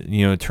 and then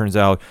it turns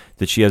out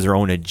that she has her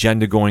own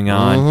agenda going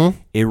on,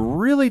 it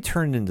really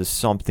turned into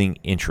something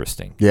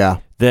interesting. Yeah.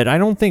 That I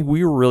don't think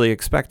we were really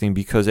expecting,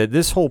 because at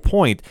this whole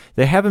point,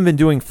 they haven't been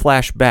doing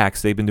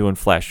flashbacks, they've been doing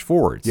flash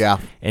forwards. Yeah.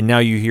 And now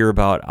you hear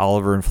about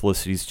Oliver and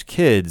Felicity's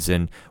kids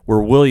and where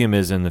William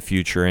is in the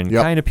future, and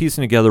kind of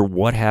piecing together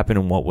what happened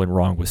and what went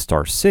wrong with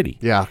Star City.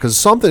 Yeah, because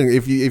something,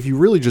 if you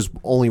really just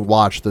only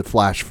watch the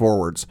flash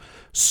forwards,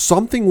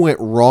 something went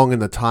wrong in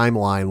the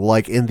timeline,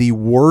 like in the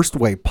worst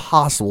way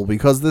possible,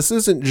 because this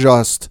isn't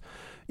just...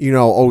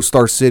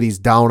 Star City's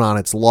down on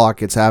its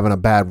luck, it's having a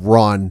bad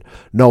run.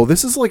 No,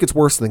 this is like it's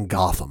worse than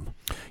Gotham.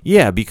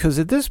 Yeah, because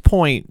at this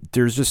point,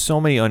 there's just so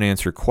many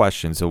unanswered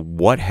questions of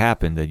what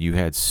happened that you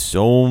had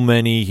so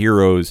many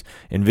heroes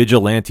and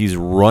vigilantes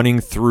running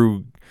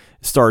through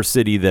Star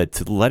City, that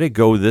to let it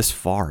go this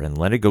far and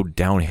let it go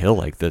downhill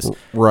like this.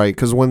 Right,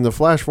 because when the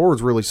flash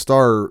forwards really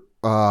start,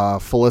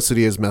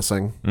 Felicity is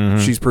missing.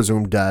 She's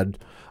presumed dead.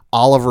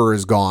 Oliver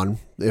is gone,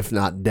 if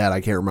not dead. I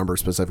can't remember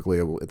specifically.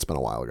 It's been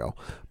a while ago.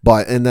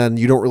 And then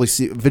you don't really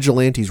see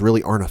vigilantes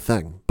really aren't a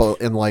thing. But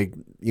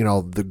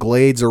the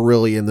Glades are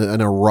really in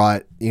a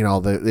rut.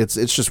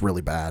 It's just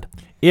really bad.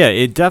 Yeah,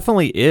 it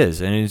definitely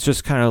is, and it's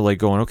just kind of like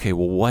going, okay,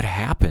 well, what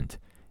happened?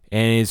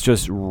 And it's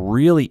just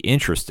really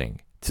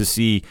interesting to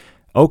see.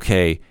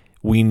 Okay,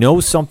 we know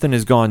something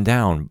has gone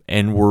down,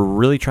 and we're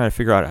really trying to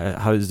figure out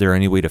how is there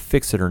any way to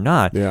fix it or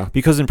not? Yeah.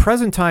 Because in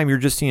present time, you're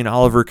just seeing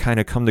Oliver kind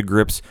of come to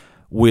grips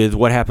with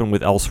what happened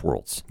with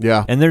Elseworlds.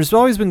 Yeah. And there's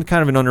always been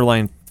kind of an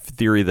underlying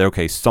theory that,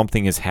 okay,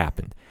 something has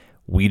happened.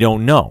 We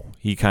don't know.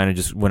 He kind of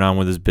just went on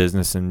with his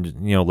business and,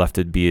 left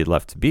it be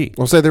left to be.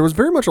 I'll say there was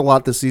very much a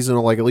lot this season,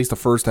 like at least the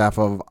first half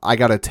of, I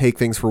got to take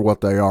things for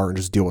what they are and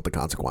just deal with the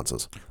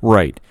consequences.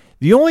 Right.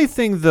 The only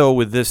thing, though,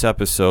 with this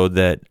episode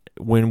that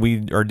when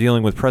we are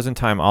dealing with present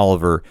time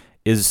Oliver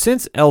is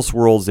since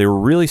Elseworlds, they were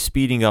really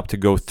speeding up to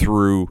go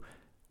through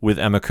with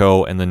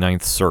Emiko and the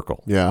Ninth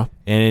Circle. Yeah.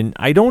 And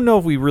I don't know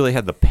if we really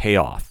had the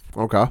payoff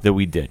that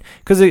we did.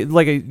 Because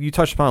like you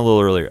touched upon a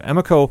little earlier,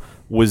 Emiko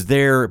was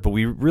there, but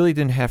we really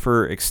didn't have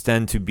her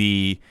extend to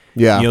be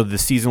the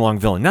season-long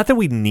villain. Not that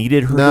we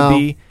needed her to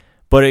be,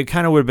 but it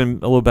kind of would have been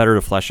a little better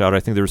to flesh out.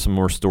 I think there was some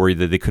more story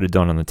that they could have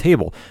done on the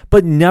table.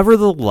 But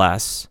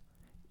nevertheless,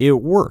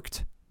 it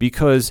worked.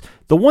 Because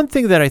the one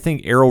thing that I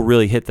think Arrow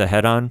really hit the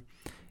head on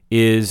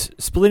is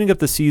splitting up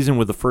the season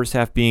with the first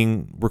half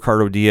being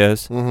Ricardo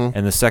Diaz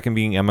and the second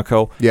being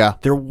Emiko. Yeah.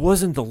 There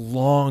wasn't the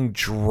long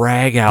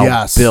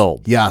drag-out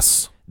build.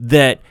 Yes.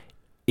 That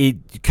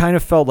it kind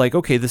of felt like,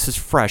 okay, this is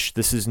fresh.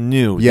 This is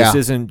new. Yeah. This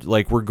isn't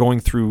like we're going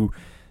through...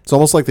 It's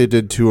almost like they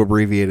did 2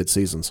 abbreviated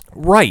seasons.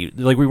 Right.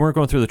 Like we weren't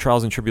going through the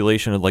trials and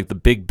tribulation of like the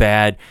big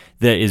bad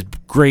that is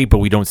great, but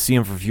we don't see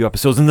him for a few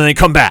episodes and then they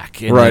come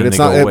back. And right. Then It's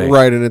they not go away.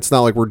 right, and it's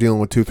not like we're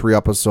dealing with 2-3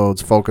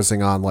 episodes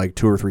focusing on like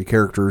 2 or 3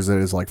 characters that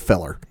is like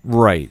filler.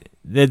 Right.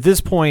 At this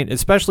point,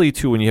 especially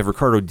too when you have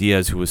Ricardo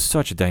Diaz, who was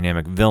such a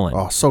dynamic villain.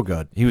 Oh, so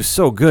good. He was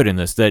so good in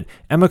this that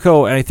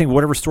Emiko, and I think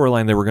whatever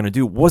storyline they were going to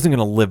do, wasn't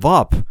going to live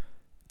up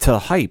to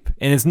hype.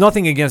 And it's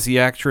nothing against the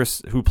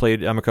actress who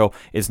played Emiko.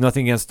 It's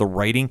nothing against the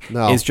writing.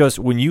 No. It's just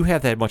when you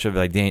have that much of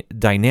a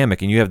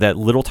dynamic and you have that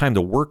little time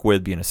to work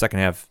with, being a second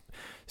half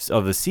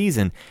of the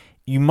season,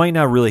 you might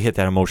not really hit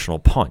that emotional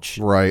punch.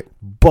 Right.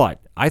 But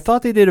I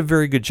thought they did a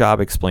very good job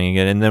explaining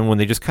it. And then when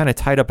they just kind of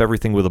tied up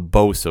everything with a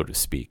bow, so to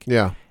speak.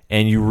 Yeah.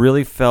 And you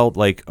really felt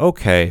like,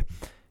 okay,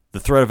 the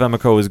threat of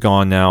Emiko is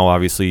gone now.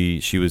 Obviously,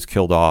 she was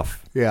killed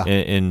off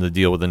in the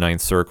deal with the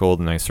Ninth Circle.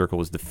 The Ninth Circle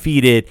was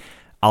defeated.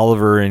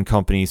 Oliver and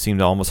company seem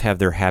to almost have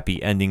their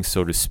happy ending,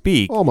 so to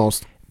speak.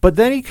 Almost. But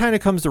then he kind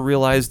of comes to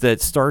realize that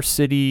Star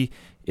City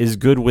is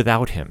good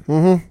without him.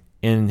 Mm-hmm.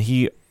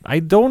 And I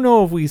don't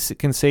know if we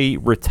can say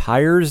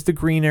retires the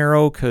Green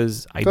Arrow,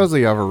 because... Does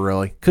he ever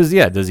really? Because,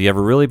 does he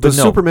ever really? But does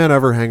Superman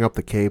ever hang up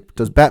the cape?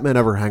 Does Batman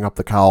ever hang up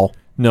the cowl?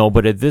 No,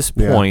 but at this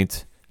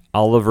point,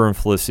 Oliver and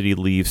Felicity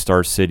leave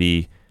Star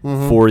City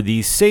for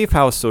the safe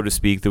house, so to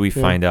speak, that we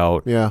find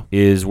out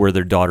is where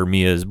their daughter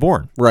Mia is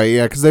born. Right,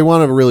 yeah, because they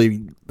want to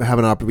really have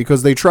an opportunity,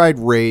 because they tried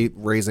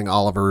raising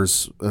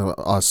Oliver's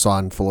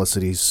son,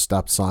 Felicity's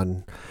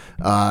stepson,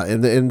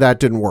 and that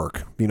didn't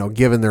work,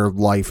 given their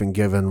life and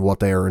given what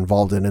they are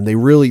involved in. And they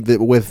really,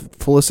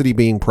 with Felicity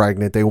being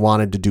pregnant, they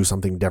wanted to do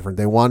something different.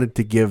 They wanted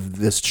to give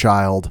this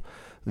child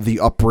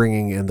the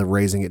upbringing and the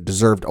raising it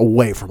deserved,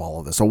 away from all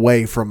of this,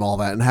 away from all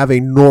that, and have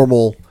a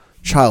normal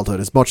childhood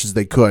as much as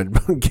they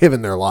could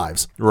given their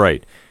lives.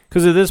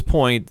 Because at this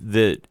point,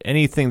 that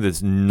anything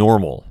that's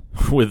normal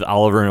with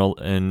Oliver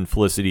and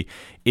Felicity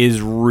is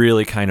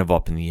really kind of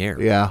up in the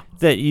air. Yeah.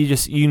 That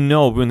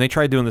when they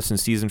tried doing this in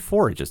season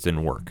 4, it just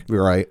didn't work.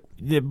 Right.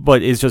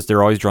 But it's just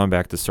they're always drawn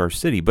back to Star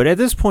City. But at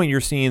this point,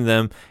 you're seeing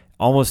them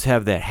almost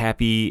have that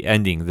happy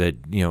ending that,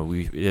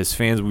 we as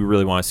fans, we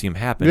really want to see them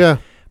happen. Yeah.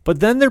 But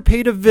then they're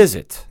paid a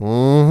visit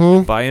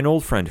Mm-hmm. by an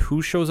old friend.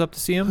 Who shows up to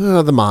see him?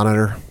 The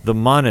Monitor. The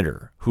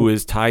Monitor, who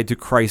is tied to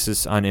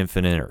Crisis on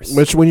Infinite Earths.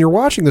 Which, when you're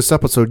watching this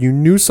episode, you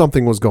knew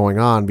something was going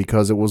on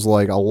because it was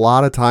like a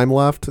lot of time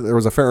left. There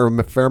was a fair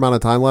amount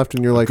of time left,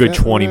 and you're like... Good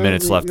 20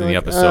 minutes left in the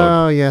episode.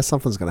 Oh, yeah,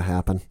 something's going to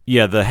happen.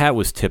 Yeah, the hat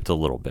was tipped a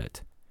little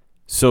bit.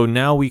 So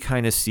now we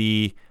kind of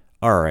see,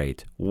 all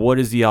right, what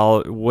is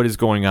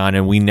going on?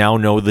 And we now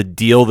know the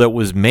deal that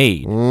was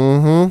made.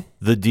 Mm-hmm.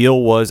 The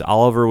deal was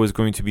Oliver was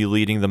going to be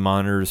leading the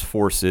Monitor's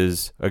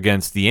forces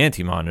against the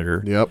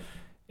Anti-Monitor. Yep.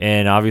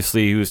 And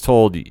obviously he was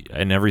told,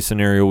 in every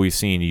scenario we've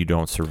seen, you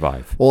don't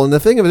survive. Well, and the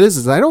thing of it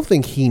is I don't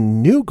think he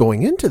knew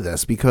going into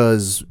this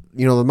because,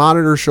 the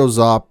Monitor shows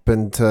up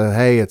and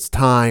hey, it's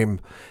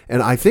time.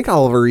 And I think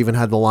Oliver even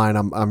had the line,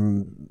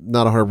 I'm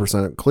not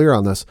 100% clear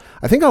on this.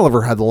 I think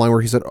Oliver had the line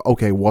where he said,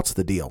 okay, what's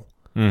the deal?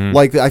 Mm-hmm.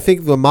 Like, I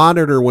think the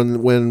Monitor,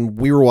 when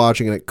we were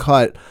watching and it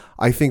cut,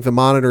 I think the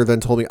Monitor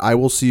then told me, I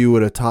will see you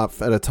at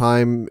a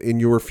time in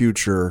your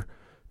future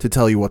to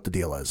tell you what the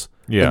deal is.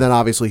 Yeah. And then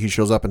obviously he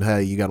shows up and,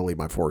 hey, you got to lead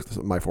my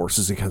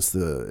forces against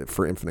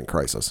for Infinite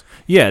Crisis.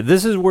 Yeah,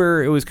 this is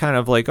where it was kind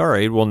of like, all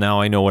right, well,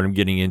 now I know what I'm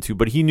getting into.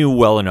 But he knew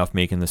well enough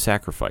making the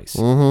sacrifice.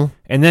 Mm-hmm.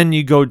 And then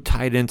you go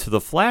tied into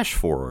the flash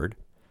forward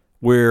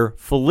where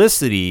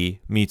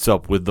Felicity meets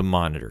up with the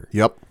Monitor.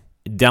 Yep.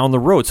 Down the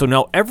road. So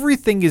now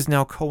everything is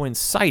now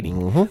coinciding,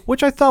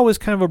 which I thought was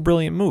kind of a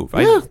brilliant move.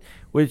 Yeah.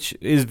 Which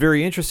is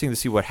very interesting to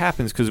see what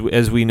happens because,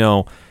 as we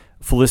know,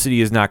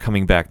 Felicity is not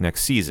coming back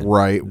next season.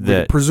 Right.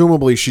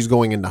 Presumably she's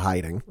going into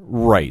hiding.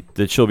 Right.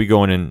 That she'll be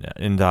going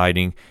into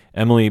hiding.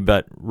 Emily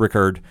Bett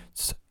Rickard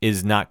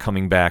is not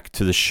coming back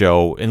to the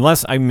show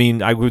unless, I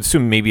would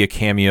assume maybe a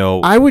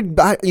cameo.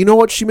 You know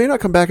what? She may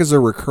not come back as a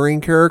recurring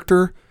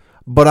character,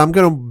 but I'm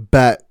going to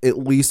bet at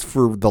least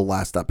for the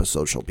last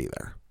episode she'll be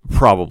there.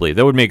 Probably.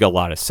 That would make a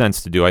lot of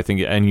sense to do. I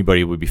think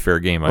anybody would be fair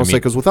game. I'll say,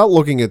 because without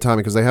looking at timing,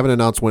 because they haven't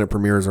announced when it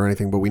premieres or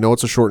anything, but we know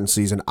it's a shortened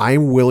season,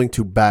 I'm willing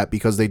to bet,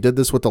 because they did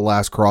this with the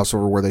last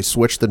crossover where they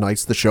switched the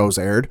nights the shows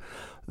aired,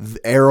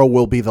 Arrow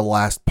will be the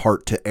last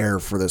part to air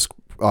for this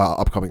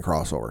upcoming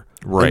crossover.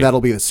 Right. And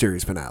that'll be the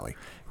series finale.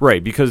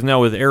 Right, because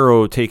now with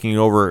Arrow taking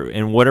over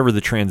and whatever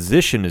the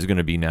transition is going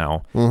to be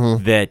now,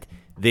 that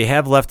they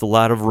have left a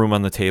lot of room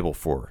on the table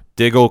for.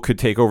 Diggle could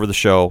take over the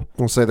show.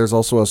 I'll say there's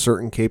also a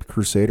certain Caped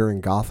Crusader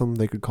in Gotham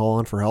they could call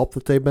on for help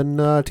that they've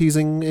been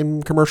teasing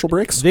in commercial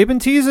breaks. They've been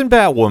teasing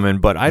Batwoman,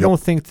 but I don't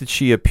think that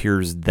she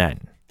appears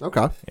then.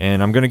 Okay.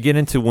 And I'm going to get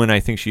into when I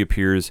think she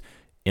appears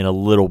in a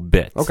little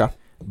bit. Okay.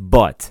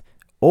 But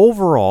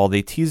overall,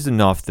 they teased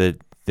enough that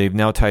they've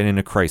now tied in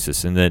a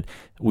Crisis, and that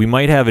we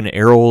might have an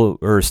Arrow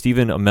or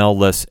Stephen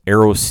Amell-less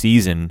Arrow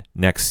season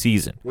next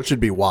season. Which would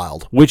be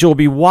wild. Which will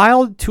be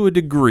wild to a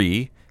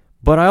degree,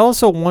 but I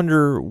also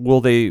wonder,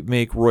 will they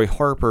make Roy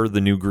Harper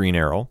the new Green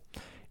Arrow?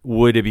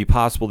 Would it be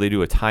possible they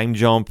do a time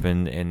jump,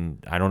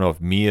 and I don't know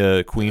if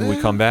Mia Queen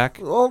would come back?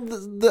 Well,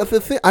 the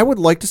thing, I would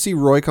like to see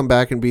Roy come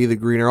back and be the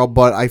Green Arrow,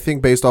 but I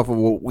think based off of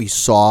what we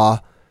saw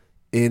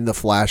in the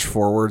flash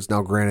forwards,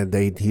 now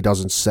granted he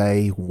doesn't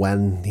say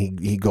when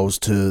he goes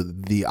to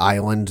the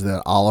island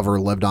that Oliver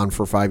lived on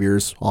for 5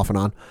 years off and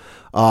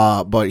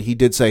on, but he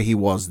did say he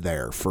was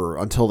there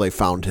until they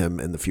found him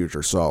in the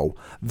future, so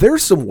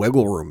there's some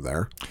wiggle room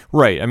there.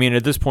 Right. I mean,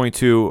 at this point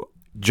too,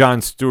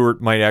 Jon Stewart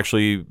might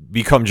actually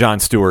become Jon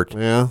Stewart.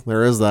 Yeah,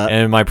 there is that.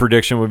 And my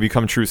prediction would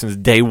become true since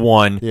day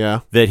one,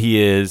 that he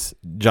is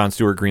Jon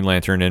Stewart Green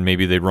Lantern, and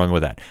maybe they'd run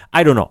with that.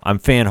 I don't know. I'm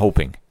fan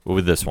hoping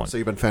with this one. So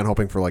you've been fan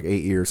hoping for like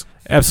 8 years.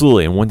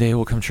 Absolutely, and one day it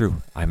will come true.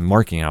 I'm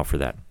marking out for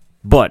that.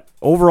 But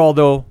overall,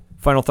 though,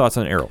 final thoughts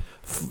on Arrow.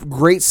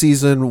 Great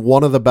season,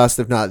 one of the best,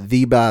 if not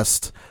the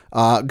best.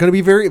 Going to be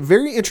very,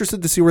 very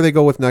interested to see where they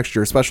go with next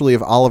year, especially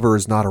if Oliver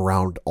is not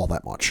around all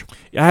that much.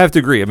 I have to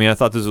agree. I mean, I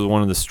thought this was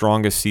one of the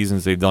strongest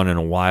seasons they've done in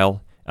a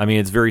while. I mean,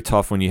 it's very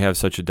tough when you have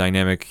such a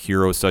dynamic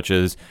hero such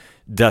as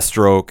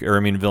Deathstroke, or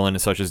villain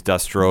such as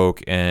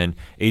Deathstroke, and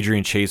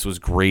Adrian Chase was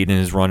great in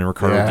his run, and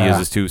Ricardo Diaz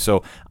is too.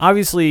 So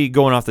obviously,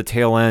 going off the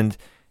tail end,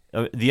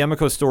 the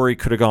Emiko story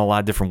could have gone a lot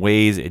of different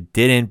ways. It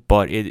didn't,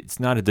 but it's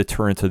not a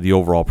deterrent to the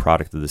overall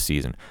product of the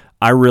season.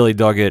 I really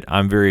dug it.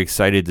 I'm very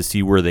excited to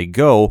see where they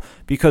go,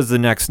 because the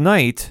next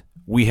night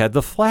we had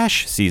the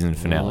Flash season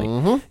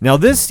finale. Now,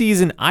 this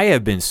season I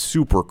have been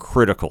super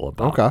critical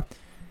about. Okay.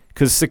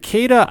 Because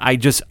Cicada,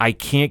 I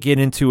can't get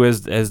into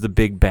as the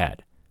big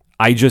bad.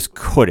 I just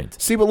couldn't.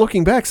 See, but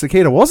looking back,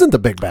 Cicada wasn't the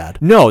big bad.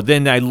 No,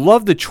 then I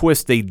love the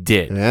twist they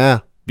did. Yeah.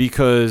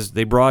 Because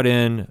they brought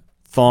in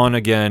Thawne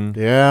again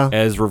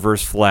as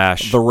Reverse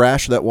Flash. The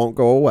rash that won't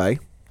go away.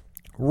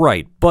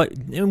 Right. But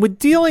with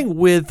dealing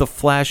with the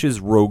Flash's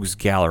Rogues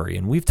Gallery,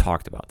 and we've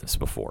talked about this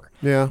before.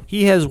 Yeah.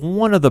 He has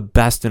one of the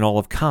best in all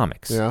of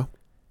comics. Yeah.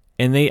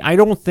 And I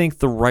don't think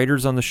the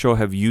writers on the show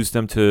have used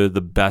them to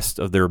the best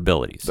of their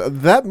abilities.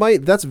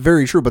 That's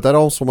very true, but that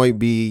also might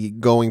be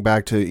going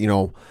back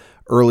to,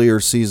 earlier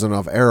season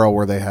of Arrow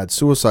where they had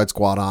Suicide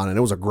Squad on, and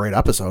it was a great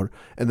episode.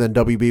 And then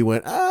WB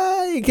went,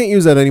 you can't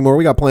use that anymore.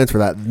 We got plans for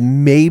that.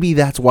 Maybe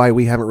that's why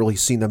we haven't really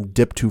seen them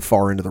dip too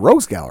far into the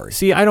Rogues Gallery.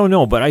 See, I don't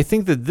know, but I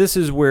think that this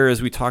is where,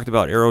 as we talked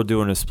about Arrow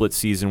doing a split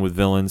season with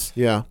villains,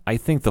 yeah, I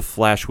think the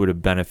Flash would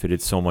have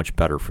benefited so much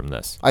better from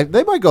this.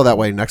 They might go that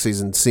way next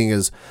season, seeing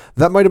as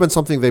that might have been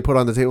something they put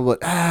on the table,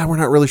 but we're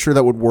not really sure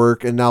that would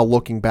work. And now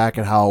looking back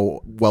at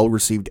how well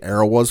received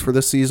Arrow was for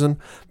this season,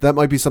 that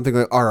might be something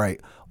like, all right,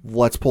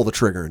 let's pull the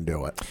trigger and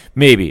do it.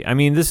 Maybe. I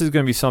mean, this is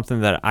going to be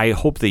something that I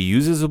hope they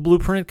use as a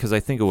blueprint, because I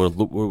think it would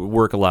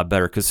work a lot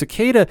better. Because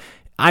Cicada,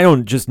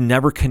 just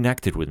never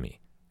connected with me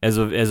as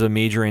a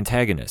major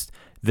antagonist.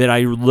 That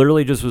I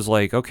literally just was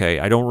like, okay,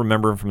 I don't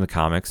remember him from the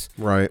comics.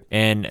 Right.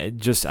 And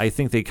I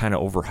think they kind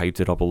of overhyped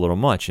it up a little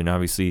much. And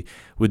obviously,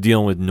 with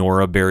dealing with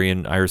Nora, Barry,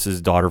 and Iris'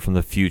 daughter from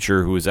the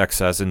future, who was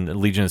XS and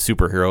Legion of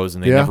Superheroes,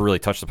 and they never really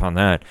touched upon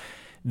that.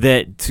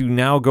 That to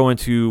now go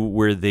into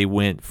where they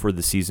went for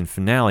the season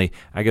finale,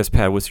 I guess,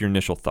 Pat, what's your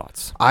initial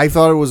thoughts? I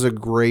thought it was a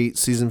great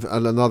season,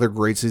 another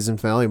great season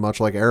finale, much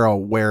like Arrow,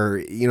 where,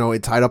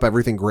 it tied up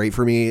everything great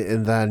for me.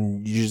 And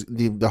then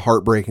the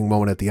heartbreaking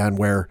moment at the end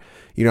where,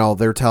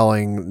 they're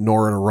telling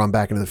Nora to run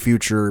back into the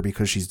future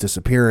because she's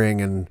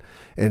disappearing,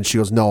 and she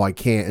goes, no, I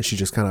can't. And she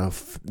just kind of,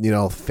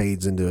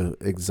 fades into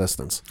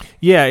existence.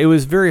 Yeah, it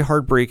was very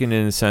heartbreaking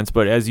in a sense,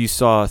 but as you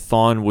saw,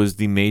 Thawne was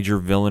the major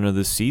villain of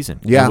this season.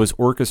 Yeah. He was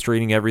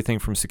orchestrating everything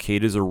from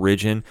Cicada's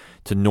origin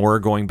to Nora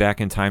going back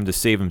in time to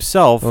save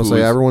himself. I'll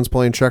say everyone's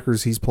playing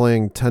checkers. He's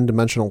playing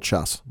 10-dimensional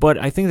chess. But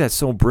I think that's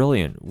so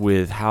brilliant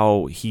with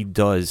how he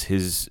does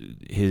his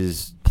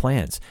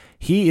plans.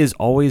 He is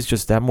always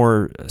just that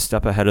more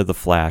step ahead of the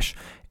Flash.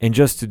 And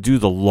just to do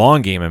the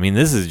long game, I mean,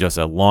 this is just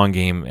a long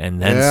game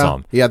and then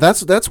some. Yeah,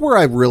 that's where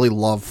I really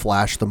love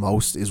Flash the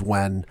most, is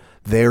when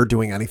they're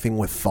doing anything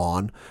with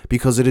Thawne,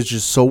 because it is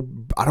just so,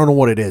 I don't know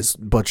what it is,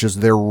 but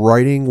just they're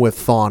writing with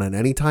Thawne, and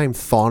anytime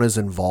Thawne is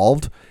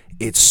involved,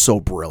 it's so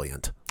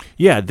brilliant.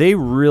 Yeah, they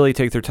really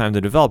take their time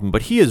to develop him,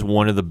 but he is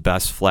one of the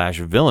best Flash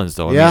villains,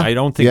 though. I mean, I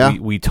don't think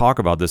we talk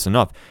about this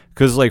enough,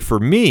 because, like, for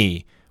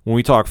me, when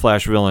we talk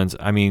Flash villains,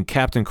 I mean,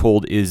 Captain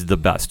Cold is the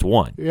best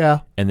one. Yeah.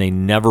 And they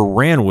never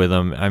ran with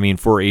him, I mean,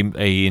 for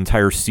a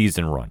entire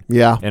season run.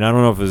 Yeah. And I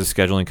don't know if it was a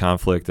scheduling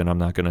conflict, and I'm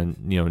not going to,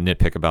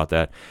 nitpick about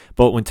that.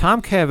 But when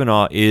Tom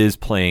Cavanaugh is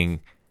playing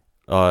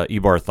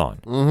Eobard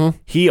Thawne,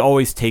 he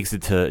always takes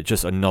it to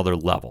just another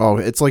level. Oh,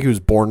 it's like he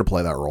was born to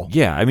play that role.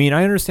 Yeah, I mean,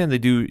 I understand they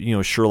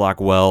do, Sherlock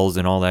Wells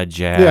and all that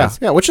jazz.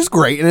 Yeah, which is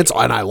great, and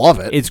I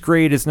love it. It's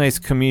great. It's nice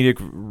comedic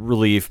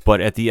relief,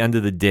 but at the end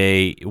of the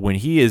day, when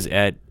he is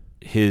at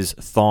his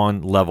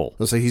Thawne level.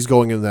 Let's say he's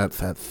going in that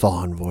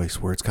Thawne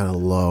voice where it's kind of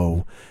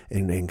low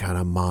and kind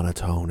of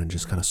monotone and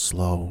just kind of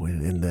slow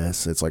in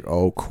this. It's like,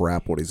 oh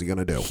crap, what is he going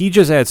to do? He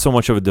just adds so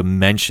much of a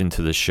dimension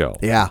to the show.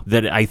 Yeah.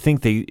 That I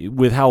think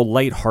with how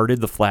lighthearted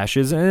the Flash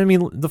is, and I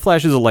mean, the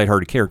Flash is a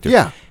lighthearted character.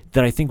 Yeah.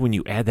 That I think when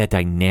you add that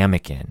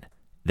dynamic in,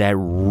 that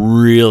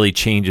really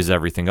changes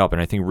everything up,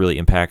 and I think really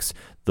impacts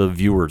the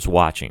viewers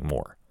watching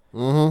more.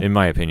 Mm-hmm. In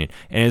my opinion.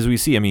 And as we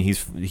see, I mean, he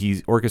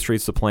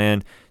orchestrates the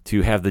plan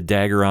to have the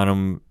dagger on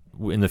him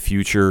in the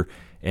future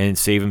and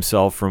save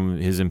himself from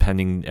his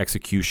impending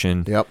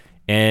execution. Yep.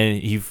 And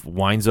he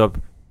winds up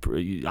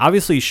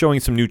obviously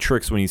showing some new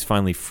tricks when he's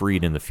finally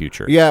freed in the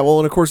future. Yeah, well,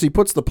 and of course he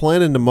puts the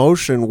plan into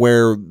motion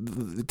where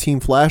Team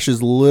Flash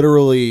is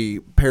literally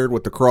paired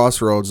with the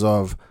crossroads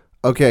of,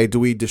 okay, do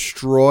we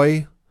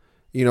destroy,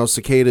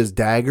 Cicada's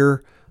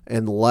dagger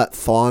and let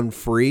Thawne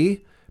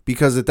free?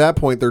 Because at that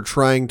point, they're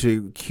trying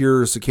to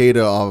cure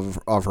Cicada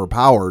of her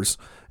powers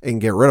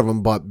and get rid of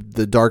them, but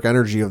the dark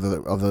energy of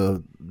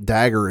the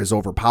dagger is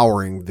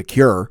overpowering the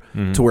cure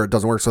to where it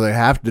doesn't work. So they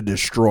have to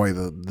destroy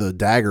the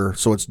dagger.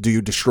 So it's, do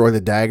you destroy the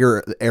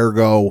dagger,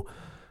 ergo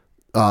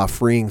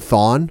freeing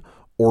Thawne,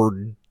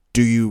 or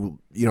do you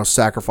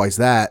sacrifice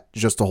that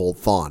just to hold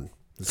Thawne?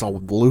 It's all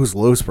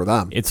lose for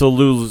them. It's a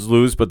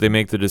lose, but they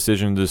make the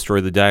decision to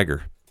destroy the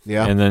dagger.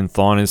 Yeah, and then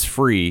Thawne is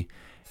free.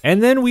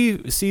 And then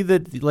we see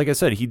that, like I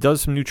said, he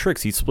does some new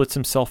tricks. He splits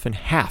himself in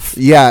half.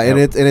 Yeah, and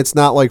it's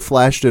not like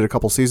Flash did a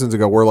couple seasons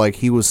ago where like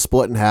he was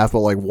split in half,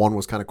 but like one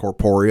was kind of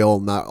corporeal,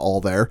 not all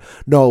there.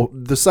 No,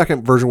 the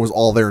second version was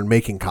all there and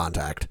making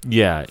contact.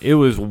 Yeah, it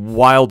was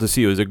wild to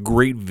see. It was a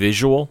great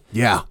visual.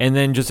 Yeah. And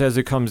then just as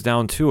it comes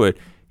down to it,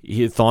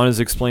 Thawne is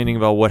explaining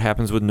about what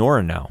happens with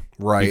Nora now.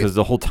 Right. Because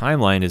the whole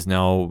timeline is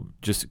now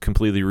just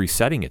completely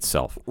resetting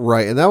itself.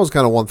 Right, and that was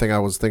kind of one thing I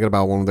was thinking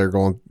about when they're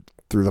going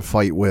through the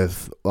fight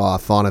with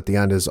Thawne at the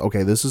end is,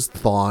 okay, this is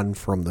Thawne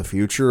from the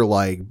future.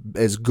 Like,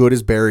 as good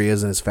as Barry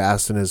is and as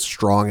fast and as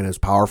strong and as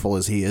powerful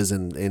as he is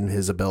in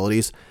his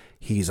abilities,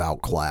 he's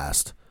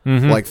outclassed.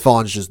 Mm-hmm. Like,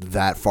 Thawne's just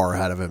that far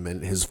ahead of him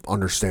in his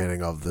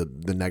understanding of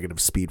the negative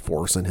speed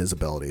force and his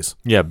abilities.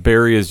 Yeah,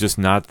 Barry is just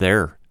not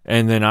there.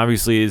 And then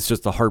obviously it's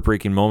just a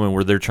heartbreaking moment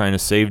where they're trying to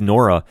save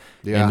Nora.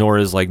 Yeah. And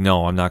Nora's like,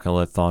 no, I'm not going to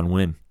let Thawne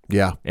win.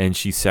 Yeah. And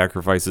she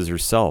sacrifices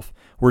herself,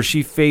 where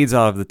she fades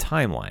out of the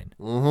timeline.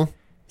 Mm-hmm.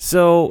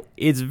 So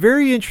it's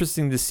very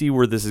interesting to see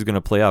where this is going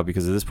to play out,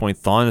 because at this point,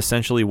 Thawne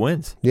essentially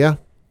wins. Yeah.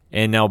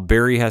 And now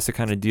Barry has to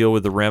kind of deal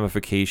with the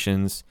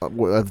ramifications.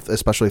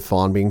 Especially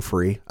Thawne being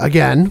free.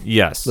 Again.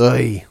 Yes.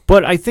 Ugh.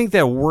 But I think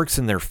that works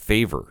in their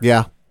favor.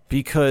 Yeah.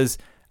 Because,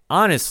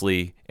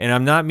 honestly, and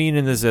I'm not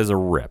meaning this as a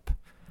rip,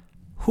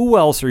 who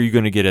else are you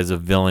going to get as a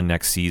villain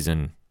next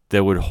season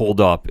that would hold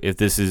up if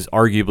this is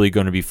arguably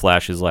going to be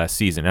Flash's last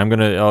season?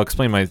 I'll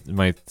explain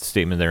my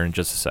statement there in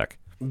just a sec.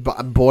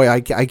 Boy,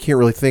 I can't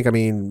really think. I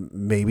mean,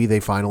 maybe they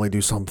finally do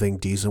something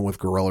decent with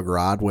Gorilla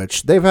Grodd,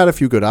 which they've had a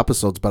few good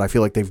episodes, but I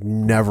feel like they've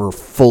never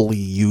fully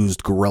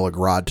used Gorilla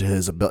Grodd to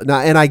his ability.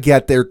 Now, and I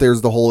get there's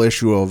the whole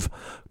issue of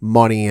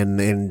money and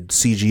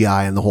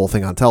CGI and the whole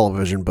thing on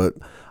television, but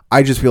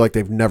I just feel like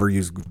they've never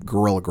used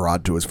Gorilla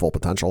Grodd to his full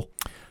potential.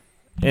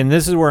 And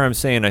this is where I'm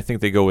saying I think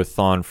they go with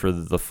Thawne for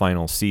the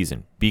final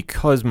season,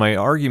 because my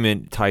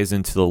argument ties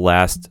into the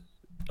last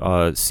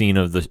scene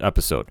of the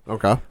episode.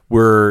 Okay.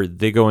 Where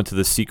they go into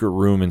the secret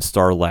room in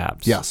Star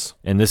Labs. Yes.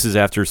 And this is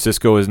after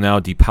Cisco has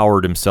now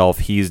depowered himself.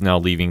 He's now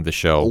leaving the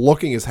show.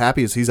 Looking as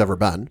happy as he's ever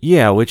been.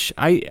 Yeah, which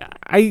I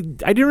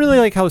didn't really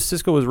like how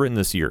Cisco was written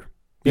this year.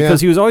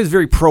 Because he was always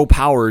very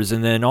pro-powers,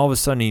 and then all of a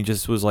sudden he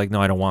just was like,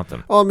 no, I don't want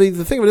them. Well, I mean,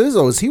 the thing of it is,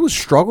 though, is he was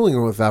struggling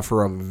with that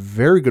for a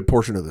very good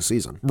portion of the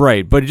season.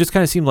 Right, but it just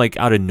kind of seemed like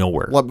out of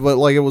nowhere. But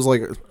like it was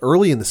like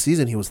early in the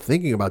season he was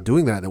thinking about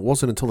doing that, and it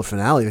wasn't until the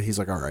finale that he's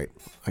like, all right,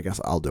 I guess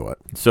I'll do it.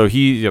 So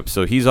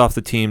he's off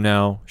the team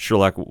now.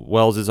 Sherlock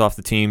Wells is off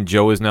the team.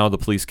 Joe is now the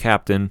police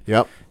captain.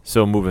 Yep.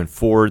 So moving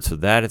forward, so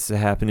that it's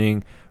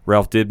happening.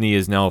 Ralph Dibny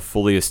is now a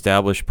fully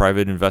established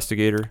private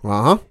investigator.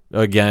 Uh-huh.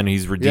 Again,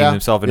 he's redeemed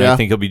himself, and I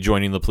think he'll be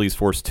joining the police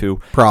force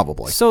too.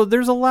 Probably. So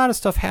there's a lot of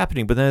stuff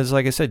happening, but then, as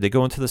like I said, they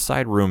go into the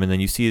side room, and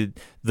then you see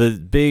the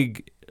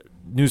big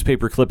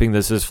newspaper clipping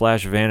that says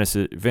Flash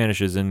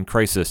vanishes in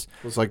Crisis.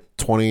 It was like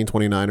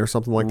 2029 or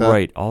something like that.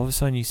 Right. All of a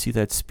sudden, you see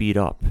that speed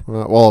up.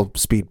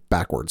 Speed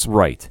backwards.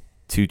 Right.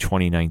 To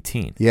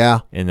 2019. Yeah.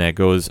 And that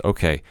goes,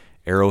 okay,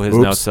 Arrow has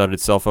now set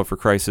itself up for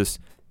Crisis.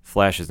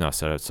 Flash has now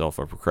set itself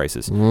up for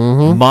Crisis.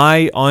 Mm-hmm.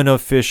 My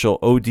unofficial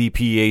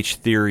ODPH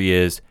theory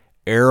is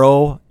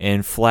Arrow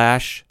and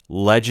Flash,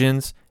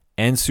 Legends,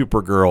 and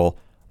Supergirl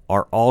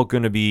are all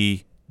going to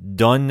be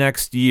done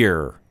next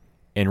year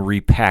and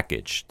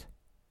repackaged.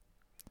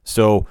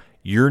 So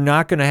you're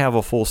not going to have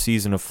a full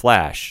season of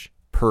Flash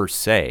per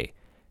se,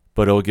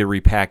 but it'll get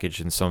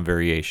repackaged in some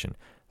variation.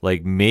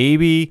 Like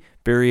maybe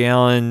Barry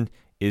Allen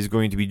is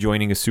going to be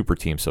joining a super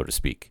team, so to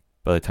speak,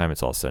 by the time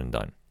it's all said and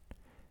done.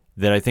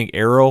 That I think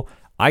Arrow,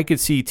 I could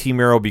see Team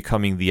Arrow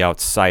becoming the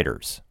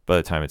Outsiders by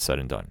the time it's said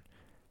and done.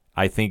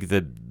 I think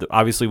that,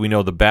 obviously we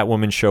know the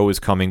Batwoman show is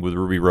coming with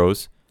Ruby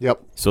Rose.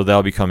 Yep. So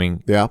that'll be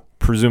coming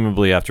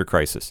presumably after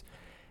Crisis.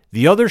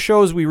 The other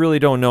shows we really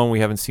don't know, and we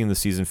haven't seen the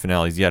season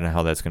finales yet and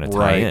how that's going to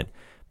tie in.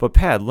 But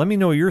Pat, let me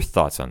know your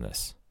thoughts on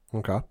this.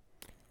 Okay.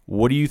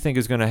 What do you think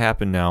is going to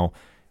happen now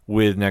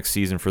with next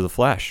season for The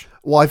Flash?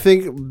 Well, I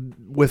think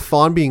with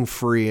Thawne being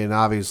free and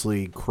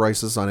obviously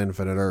Crisis on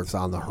Infinite Earths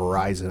on the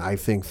horizon, I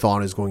think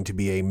Thawne is going to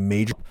be a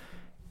major...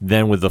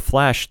 Then with The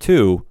Flash,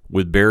 too,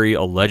 with Barry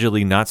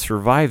allegedly not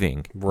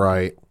surviving,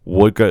 right?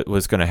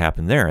 What's going to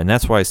happen there? And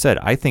that's why I said,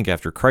 I think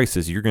after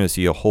Crisis, you're going to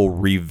see a whole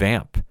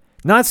revamp.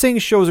 Not saying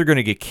shows are going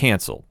to get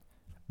canceled,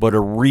 but a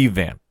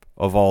revamp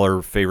of all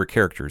our favorite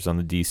characters on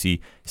the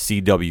DC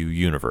CW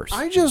universe.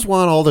 I just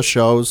want all the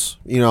shows,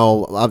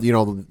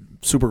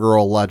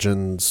 Supergirl,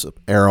 Legends,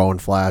 Arrow,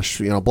 and Flash.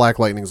 Black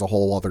Lightning is a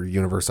whole other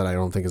universe that I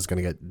don't think is going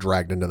to get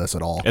dragged into this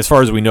at all. As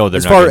far as we know,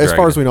 they're not. As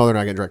far as we know, they're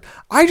not getting dragged.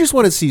 I just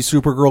want to see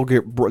Supergirl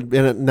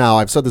get. Now,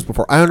 I've said this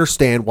before. I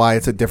understand why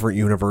it's a different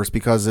universe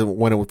because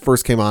when it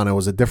first came on, it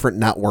was a different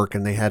network,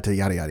 and they had to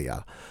yada yada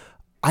yada.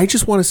 I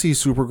just want to see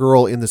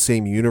Supergirl in the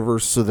same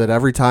universe so that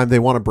every time they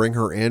want to bring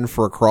her in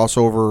for a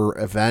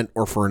crossover event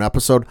or for an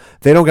episode,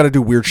 they don't got to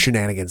do weird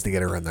shenanigans to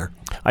get her in there.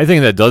 I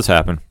think that does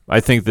happen.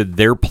 I think that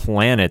their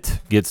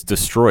planet gets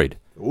destroyed.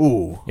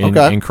 Ooh,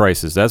 in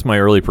Crisis. That's my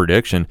early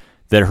prediction,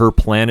 that her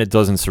planet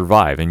doesn't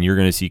survive, and you're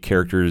going to see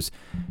characters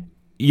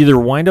either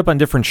wind up on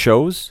different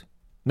shows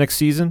next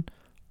season,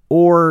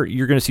 or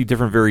you're going to see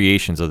different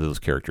variations of those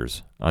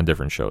characters on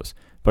different shows.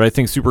 But I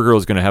think Supergirl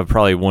is going to have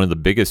probably one of the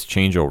biggest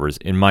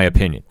changeovers, in my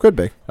opinion. Could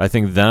be. I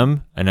think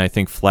them, and I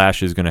think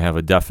Flash is going to have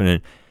a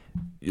definite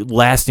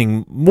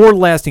more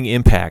lasting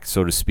impact,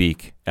 so to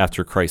speak,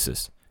 after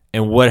Crisis.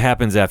 And what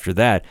happens after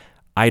that,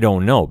 I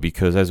don't know,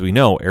 because as we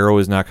know, Arrow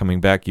is not coming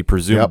back. You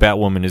presume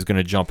Batwoman is going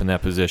to jump in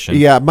that position.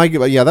 Yeah,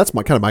 that's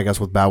kind of my guess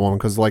with Batwoman,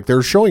 because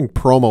they're showing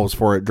promos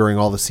for it during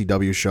all the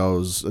CW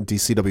shows,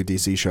 CW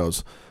DC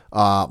shows.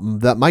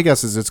 That my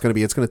guess is it's going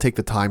to take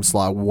the time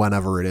slot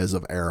whenever it is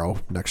of Arrow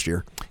next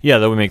year. Yeah,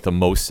 that would make the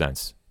most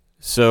sense.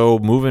 So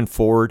moving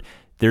forward,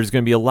 there's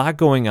going to be a lot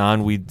going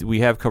on. We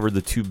have covered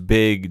the two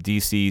big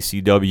DC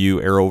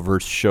CW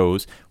Arrowverse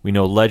shows. We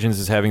know Legends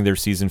is having their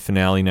season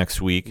finale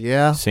next week.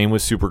 Yeah. Same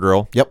with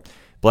Supergirl. Yep.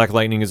 Black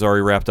Lightning is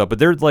already wrapped up, but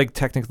they're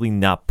technically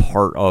not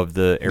part of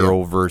the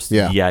Arrowverse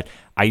yet.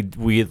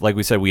 Like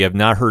we said, we have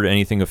not heard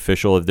anything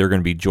official if they're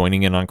going to be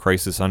joining in on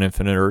Crisis on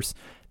Infinite Earths.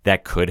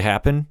 That could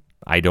happen.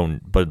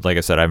 But like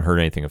I said, I haven't heard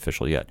anything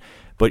official yet.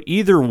 But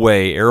either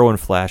way, Arrow and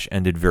Flash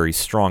ended very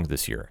strong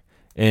this year.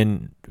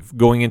 And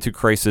going into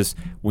Crisis,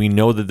 we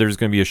know that there's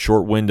going to be a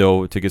short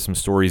window to get some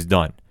stories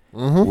done.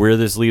 Mm-hmm. Where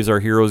this leaves our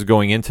heroes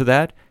going into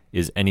that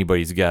is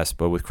anybody's guess.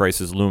 But with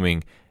Crisis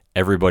looming,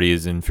 everybody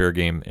is in fair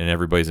game and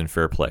everybody's in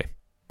fair play.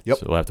 Yep.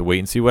 So we'll have to wait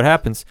and see what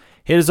happens.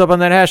 Hit us up on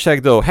that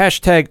hashtag, though.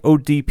 Hashtag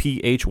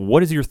ODPH.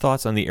 What is your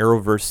thoughts on the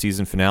Arrowverse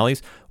season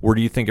finales? Where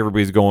do you think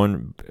everybody's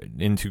going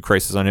into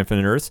Crisis on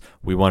Infinite Earths?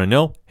 We want to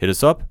know. Hit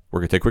us up. We're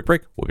going to take a quick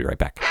break. We'll be right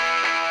back.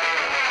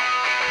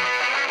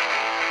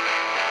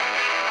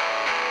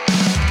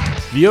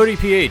 The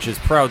ODPH is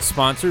proud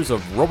sponsors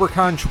of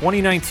RoberCon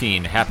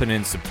 2019,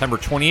 happening September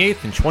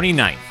 28th and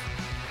 29th.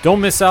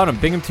 Don't miss out on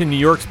Binghamton, New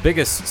York's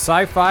biggest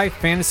sci-fi,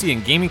 fantasy,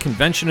 and gaming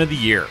convention of the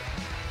year.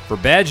 For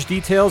badge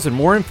details and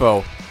more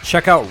info,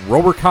 check out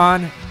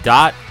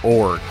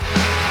robercon.org.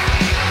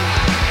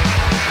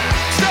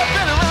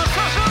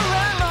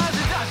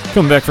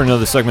 Come back for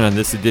another segment on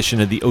this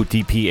edition of the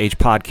ODPH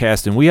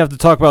podcast, and we have to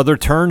talk about the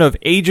return of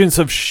Agents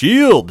of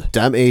S.H.I.E.L.D.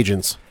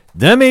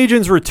 Them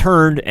agents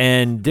returned,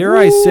 and dare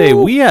I say,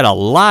 we had a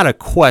lot of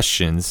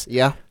questions.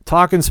 Yeah.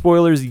 Talking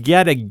spoilers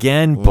yet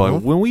again,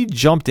 but when we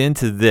jumped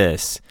into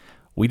this,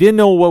 we didn't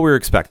know what we were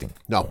expecting.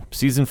 No.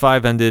 Season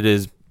 5 ended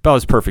as about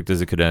as perfect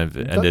as it could have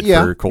ended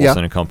for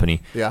Coulson and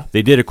company. Yeah.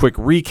 They did a quick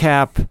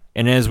recap,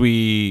 and as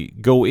we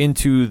go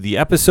into the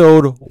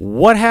episode,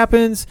 what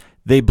happens?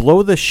 They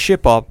blow the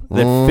ship up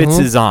that Fitz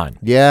is on.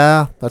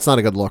 Yeah, that's not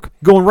a good look.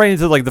 Going right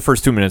into like the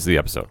first 2 minutes of the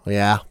episode.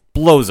 Yeah.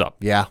 Blows up.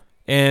 Yeah.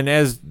 And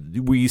as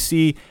we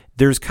see,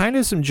 there's kind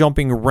of some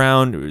jumping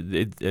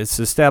around. It's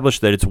established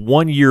that it's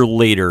 1 year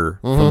later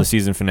from the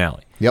season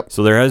finale. Yep.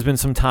 So there has been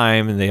some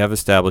time, and they have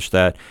established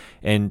that.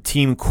 And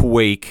Team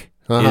Quake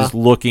is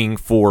looking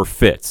for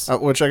Fitz.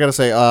 Which I got to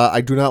say, I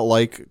do not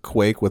like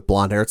Quake with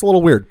blonde hair. It's a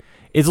little weird.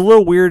 It's a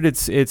little weird.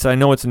 It's. I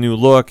know it's a new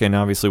look, and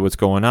obviously what's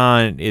going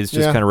on is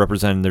just kind of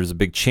representing there's a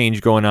big change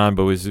going on.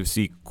 But as you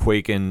see,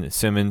 Quake and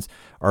Simmons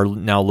are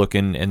now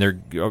looking, and they're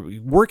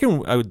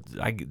working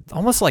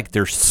almost like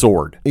they're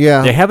sword.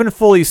 Yeah. They haven't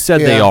fully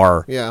said they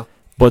are. Yeah.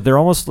 But they're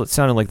almost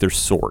sounding like they're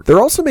sword. They're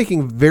also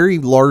making very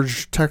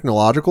large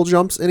technological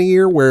jumps in a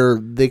year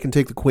where they can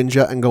take the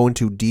Quinjet and go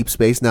into deep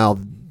space. Now,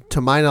 to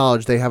my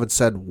knowledge, they haven't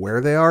said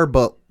where they are,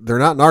 but they're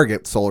not in our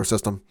solar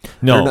system.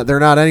 No. They're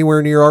not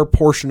anywhere near our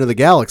portion of the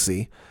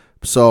galaxy.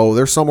 So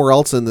they're somewhere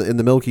else in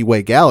the Milky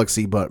Way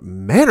galaxy, but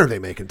man, are they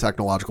making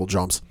technological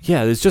jumps.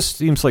 Yeah, it just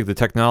seems like the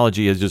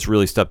technology has just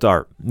really stepped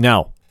up.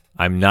 Now,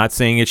 I'm not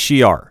saying it's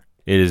Shi'ar.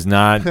 It is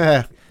not.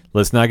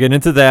 Let's not get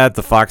into that.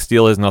 The Fox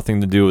deal has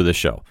nothing to do with the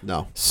show.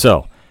 No.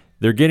 So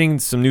they're getting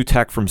some new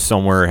tech from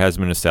somewhere. It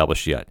hasn't been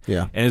established yet.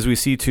 Yeah. And as we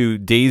see, too,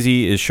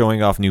 Daisy is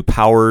showing off new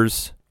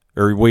powers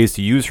or ways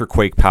to use her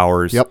Quake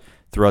powers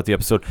throughout the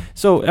episode.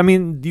 So, I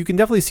mean, you can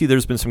definitely see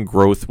there's been some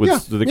growth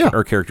with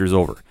our characters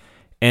over.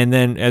 And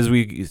then as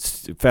we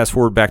fast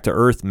forward back to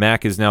Earth,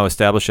 Mac is now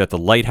established at the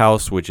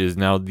Lighthouse, which is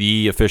now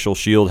the official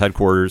S.H.I.E.L.D.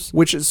 headquarters.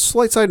 Which is,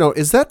 slight side note,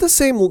 is that the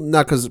same,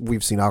 not because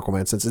we've seen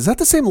Aquaman since, is that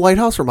the same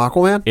lighthouse from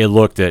Aquaman? It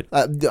looked it.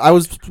 I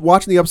was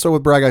watching the episode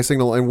with Brad Guy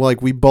Signal, and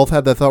like we both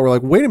had that thought. We're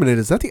like, wait a minute,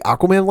 is that the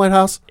Aquaman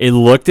lighthouse? It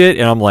looked it,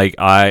 and I'm like,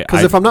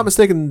 because if I'm not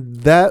mistaken,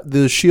 that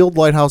the S.H.I.E.L.D.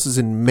 lighthouse is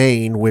in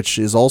Maine, which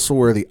is also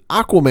where the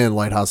Aquaman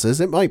lighthouse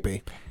is. It might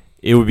be.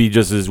 It would be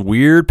just this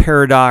weird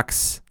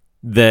paradox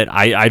that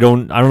I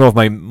don't know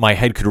if my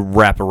head could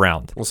wrap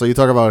around. Well, so you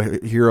talk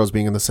about heroes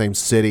being in the same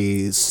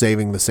city,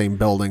 saving the same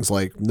buildings.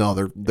 Like, no,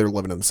 they're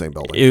living in the same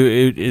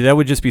building. That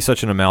would just be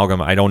such an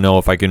amalgam. I don't know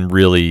if I can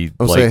really.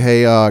 I'll say,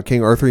 hey,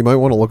 King Arthur, you might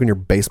want to look in your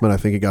basement. I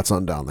think you got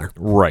something down there.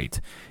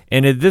 Right.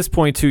 And at this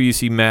point, too, you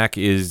see Mac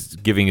is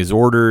giving his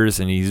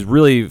orders, and he's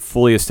really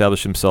fully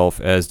established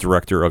himself as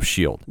director of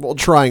S.H.I.E.L.D. Well,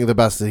 trying the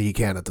best that he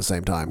can at the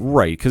same time.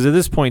 Right, because at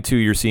this point, too,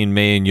 you're seeing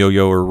May and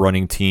Yo-Yo are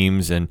running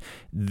teams, and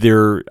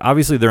they're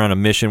on a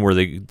mission where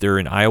they're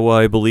in Iowa,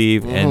 I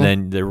believe, and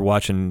then they're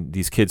watching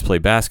these kids play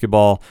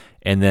basketball,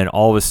 and then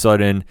all of a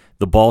sudden,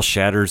 the ball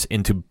shatters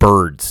into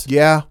birds.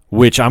 Yeah.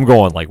 Which I'm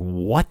going like,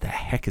 what the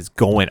heck is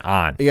going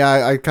on?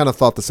 Yeah, I kind of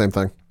thought the same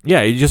thing.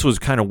 Yeah, it just was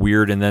kind of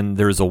weird, and then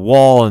there's a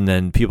wall, and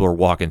then people are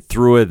walking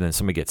through it, and then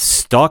somebody gets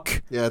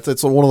stuck. Yeah,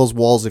 it's one of those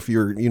walls. If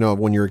you're,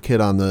 when you're a kid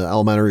on the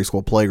elementary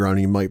school playground,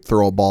 you might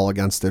throw a ball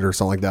against it or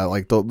something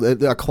like that,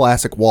 like a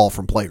classic wall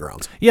from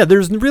playgrounds. Yeah,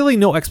 there's really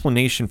no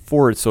explanation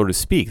for it, so to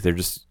speak. They're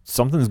just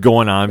something's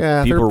going on.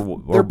 Yeah,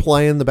 people they're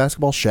playing, the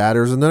basketball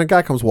shatters, and then a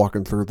guy comes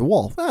walking through the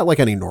wall, like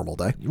any normal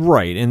day.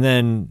 Right, and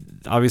then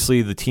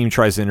obviously the team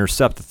tries to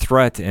intercept the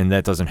threat, and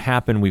that doesn't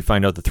happen. We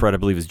find out the threat, I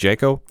believe, is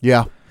Jaco.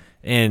 Yeah.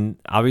 And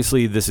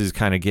obviously this is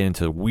kind of getting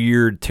into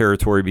weird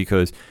territory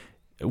because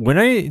when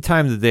any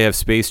time that they have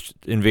space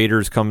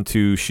invaders come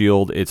to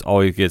S.H.I.E.L.D., it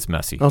always gets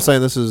messy. I'm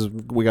saying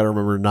we got to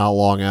remember not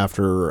long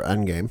after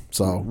Endgame,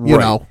 so you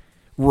know.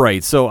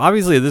 Right. So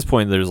obviously at this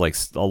point, there's like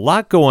a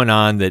lot going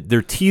on that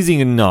they're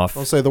teasing enough.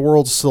 I'll say the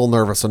world's still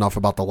nervous enough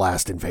about the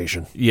last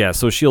invasion. Yeah.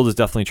 So S.H.I.E.L.D. is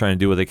definitely trying to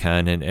do what they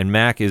can. And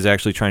Mac is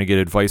actually trying to get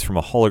advice from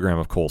a hologram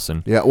of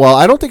Coulson. Yeah. Well,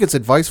 I don't think it's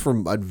advice.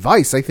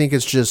 I think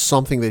it's just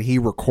something that he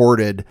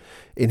recorded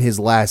in his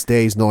last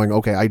days, knowing,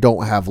 okay, I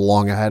don't have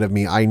long ahead of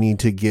me. I need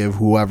to give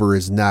whoever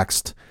is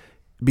next.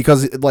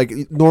 Because, like,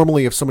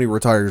 normally if somebody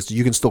retires,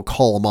 you can still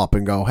call them up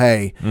and go,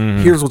 hey,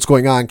 here's what's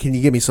going on. Can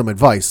you give me some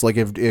advice? Like,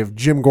 if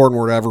Jim Gordon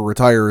were to ever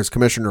retire as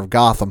commissioner of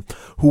Gotham,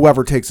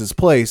 whoever takes his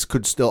place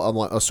could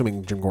still,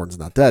 assuming Jim Gordon's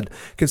not dead,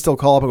 can still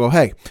call up and go,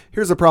 hey,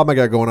 here's the problem I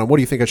got going on. What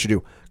do you think I should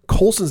do?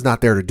 Coulson's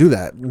not there to do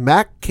that.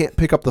 Mac can't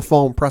pick up the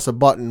phone, press a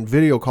button,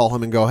 video call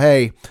him and go,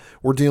 hey,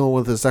 we're dealing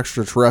with this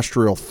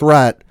extraterrestrial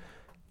threat.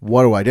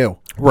 What do I do?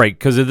 Right,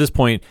 because at this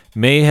point,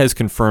 May has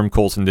confirmed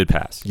Coulson did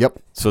pass. Yep.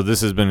 So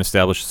this has been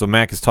established. So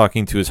Mac is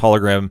talking to his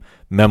hologram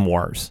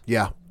memoirs.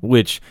 Yeah.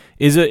 Which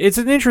is it's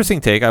an interesting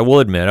take, I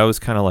will admit. I was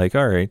kind of like,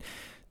 all right,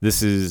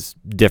 this is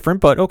different,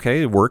 but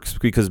okay, it works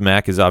because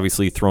Mac is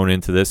obviously thrown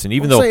into this. And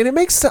even though it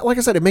makes sense, like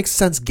I said, it makes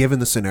sense given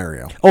the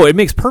scenario. Oh, it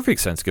makes perfect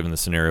sense given the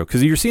scenario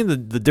because you're seeing the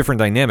different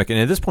dynamic. And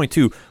at this point,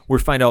 too, we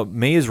find out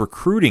May is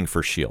recruiting for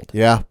S.H.I.E.L.D.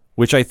 Yeah.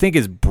 Which I think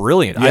is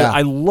brilliant. Yeah.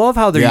 I love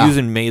how they're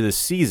using May this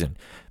season.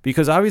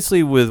 Because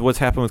obviously with what's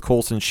happened with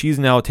Coulson, she's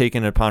now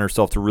taken it upon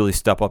herself to really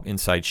step up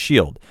inside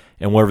S.H.I.E.L.D.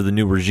 and whatever the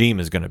new regime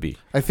is going to be.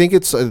 I think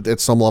it's at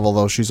some level,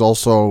 though, she's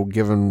also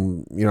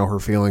given, her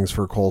feelings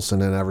for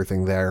Coulson and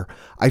everything there.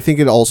 I think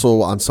it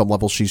also, on some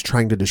level, she's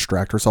trying to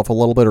distract herself a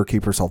little bit or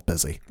keep herself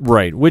busy.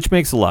 Right, which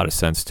makes a lot of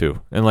sense,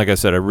 too. And like I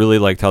said, I really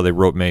liked how they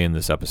wrote May in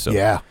this episode.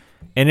 Yeah.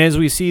 And as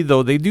we see,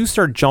 though, they do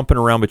start jumping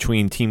around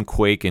between Team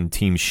Quake and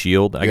Team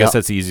S.H.I.E.L.D. I guess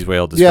that's the easiest way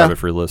I'll describe it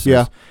for your listeners.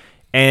 Yeah.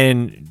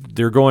 And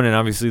they're going, and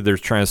obviously they're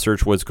trying to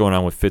search what's going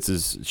on with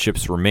Fitz's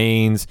ship's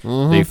remains.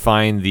 They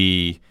find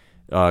the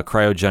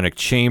cryogenic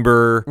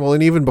chamber. Well,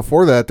 and even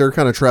before that, they're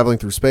kind of traveling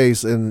through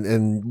space,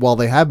 and while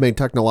they have made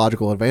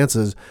technological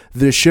advances,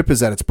 the ship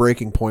is at its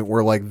breaking point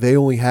where, like, they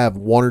only have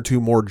one or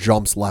two more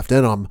jumps left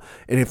in them,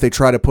 and if they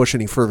try to push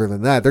any further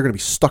than that, they're going to be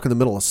stuck in the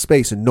middle of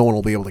space, and no one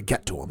will be able to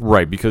get to them.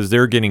 Right, because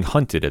they're getting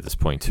hunted at this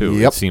point, too.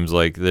 Yep. It seems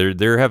like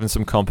they're having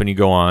some company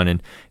go on, and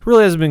it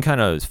really hasn't been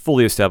kind of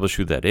fully established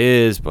who that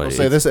is. But I'll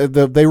say this,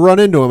 they run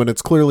into him, and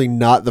it's clearly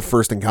not the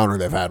first encounter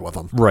they've had with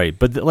them. Right,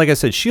 but like I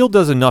said, S.H.I.E.L.D.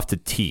 does enough to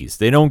tease.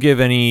 They don't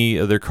give any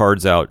of their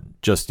cards out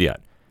just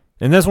yet.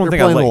 And that's one thing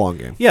I like. They're playing the long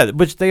game. Yeah,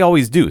 which they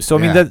always do. So, I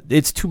mean, that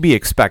it's to be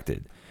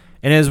expected.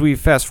 And as we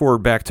fast forward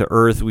back to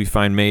Earth, we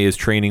find May is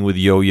training with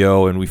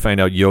Yo-Yo, and we find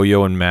out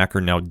Yo-Yo and Mac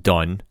are now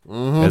done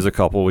as a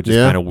couple, which is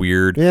kind of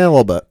weird. Yeah, a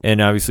little bit.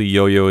 And obviously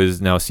Yo-Yo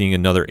is now seeing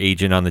another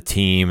agent on the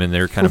team, and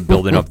they're kind of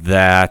building up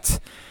that.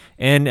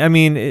 And, I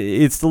mean,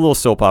 it's the little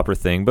soap opera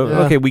thing, but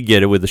okay, we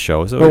get it with the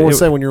show. So but we'll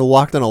say when you're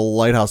locked in a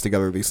lighthouse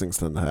together, these things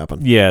tend to happen.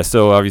 Yeah,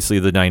 so obviously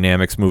the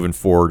dynamics moving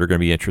forward are going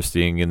to be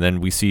interesting. And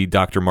then we see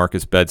Dr.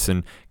 Marcus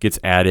Bedson gets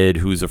added,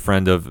 who's a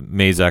friend of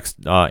May's ex,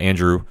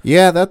 Andrew.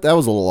 Yeah, that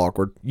was a little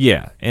awkward.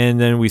 Yeah, and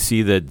then we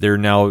see that they're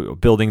now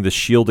building the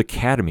S.H.I.E.L.D.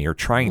 Academy, or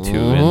trying to.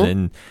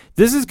 And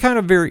this is kind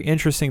of very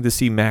interesting to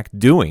see Mac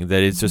doing,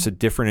 that it's just a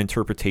different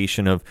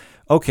interpretation of,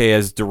 okay,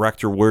 as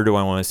director, where do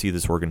I want to see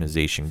this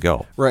organization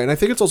go? Right, and I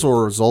think it's also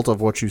a result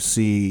of what you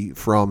see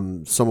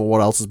from some of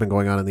what else has been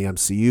going on in the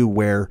MCU,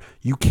 where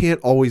you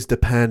can't always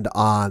depend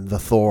on the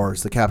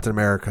Thors, the Captain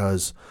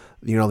Americas,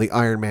 the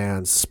Iron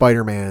Mans,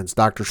 Spider-Mans,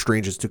 Doctor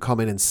Stranges to come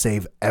in and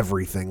save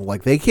everything.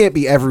 Like, they can't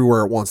be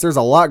everywhere at once. There's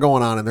a lot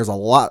going on, and there's a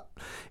lot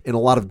in a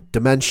lot of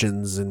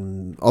dimensions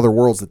and other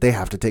worlds that they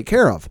have to take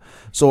care of.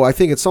 So I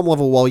think at some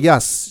level, while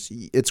yes,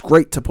 it's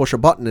great to push a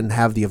button and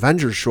have the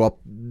Avengers show up,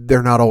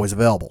 they're not always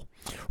available.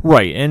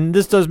 Right, and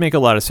this does make a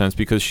lot of sense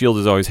because S.H.I.E.L.D.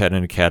 has always had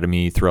an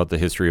academy throughout the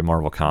history of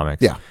Marvel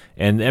Comics. Yeah.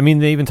 And, I mean,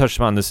 they even touched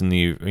upon this in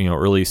the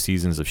early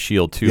seasons of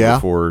S.H.I.E.L.D., too,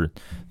 before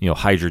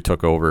Hydra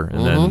took over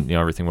and then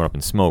everything went up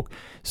in smoke.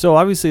 So,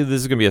 obviously,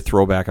 this is going to be a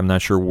throwback. I'm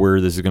not sure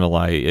where this is going to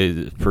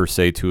lie, per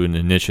se, to an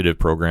initiative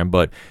program,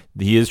 but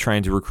he is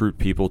trying to recruit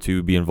people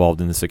to be involved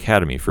in this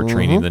academy for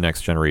training the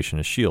next generation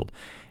of S.H.I.E.L.D.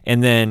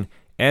 And then,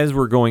 as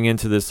we're going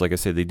into this, like I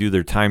said, they do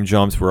their time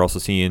jumps. We're also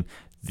seeing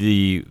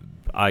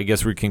I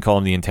guess we can call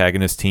them the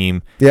antagonist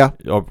team,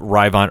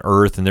 arrive on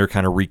Earth, and they're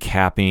kind of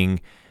recapping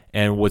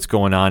and what's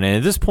going on. And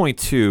at this point,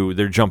 too,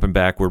 they're jumping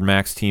back where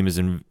Mac's team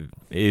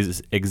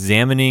is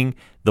examining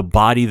the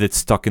body that's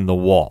stuck in the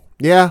wall.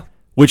 Yeah.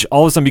 Which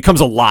all of a sudden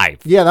becomes alive.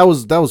 Yeah, that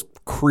was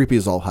creepy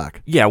as all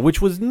heck. Yeah, which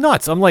was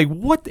nuts. I'm like,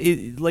 what?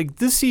 Like,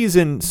 this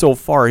season so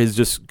far has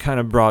just kind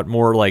of brought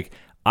more, like,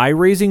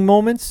 eye-raising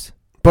moments.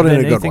 But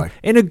in a good way.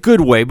 In a good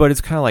way, but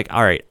it's kind of like,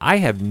 all right, I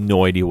have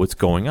no idea what's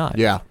going on.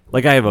 Yeah.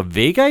 Like, I have a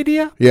vague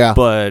idea,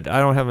 but I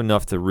don't have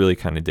enough to really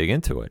kind of dig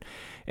into it.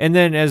 And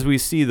then as we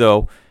see,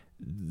 though,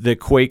 the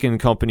Quake and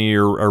company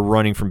are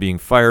running from being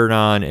fired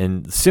on,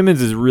 and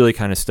Simmons has really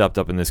kind of stepped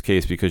up in this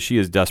case because she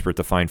is desperate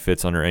to find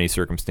Fitz under any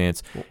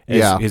circumstance.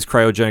 His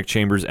cryogenic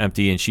chamber is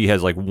empty, and she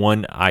has like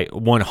one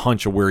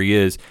hunch of where he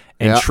is,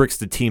 and tricks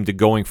the team to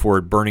going for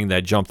it, burning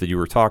that jump that you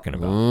were talking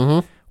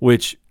about,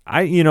 which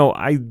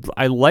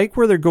I like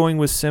where they're going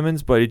with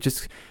Simmons, but it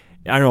just,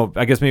 I don't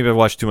know. I guess maybe I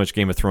watched too much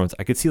Game of Thrones.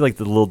 I could see like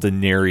the little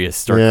Daenerys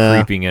start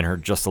creeping in her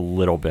just a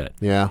little bit.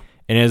 Yeah.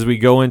 And as we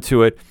go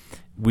into it,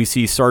 we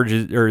see Sarge,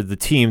 or the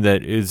team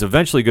that is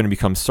eventually going to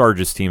become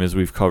Sarge's team, as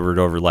we've covered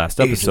over last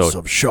episode. Agents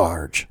of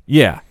Charge.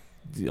 Yeah.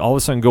 All of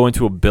a sudden go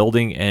into a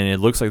building and it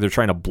looks like they're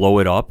trying to blow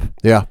it up.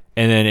 Yeah.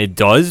 And then it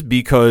does,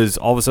 because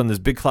all of a sudden this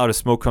big cloud of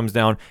smoke comes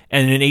down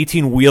and an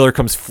 18-wheeler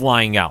comes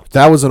flying out.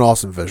 That was an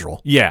awesome visual.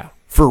 Yeah,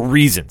 for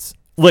reasons.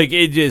 Like,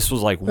 it just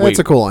was like, wait. It's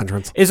a cool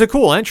entrance. It's a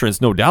cool entrance,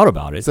 no doubt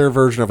about it. It's their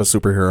version of a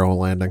superhero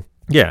landing.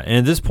 Yeah, and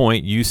at this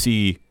point, you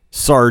see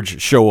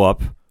Sarge show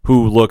up,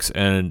 who looks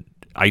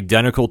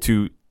identical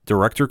to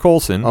Director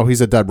Coulson. Oh,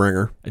 he's a dead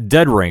ringer. A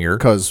dead ringer.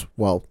 Because,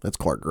 well, that's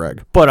Clark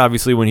Gregg. But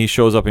obviously, when he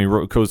shows up and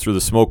he goes through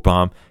the smoke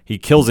bomb, he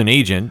kills an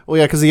agent. Well,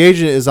 yeah, because the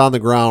agent is on the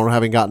ground,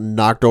 having gotten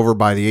knocked over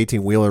by the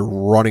 18-wheeler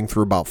running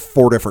through about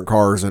 4 different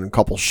cars and a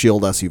couple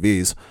Shield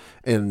SUVs.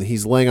 And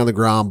he's laying on the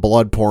ground,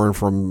 blood pouring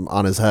from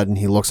on his head, and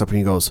he looks up and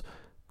he goes,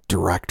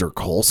 Director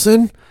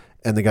Coulson?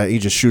 And the guy, he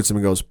just shoots him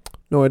and goes,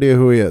 no idea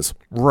who he is.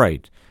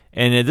 Right.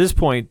 And at this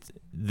point,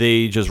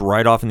 they just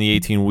ride off in the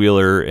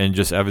 18-wheeler and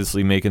just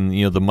obviously making,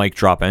 the mic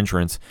drop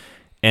entrance.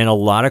 And a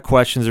lot of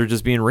questions are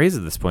just being raised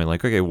at this point.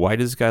 Like, okay, why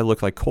does this guy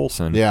look like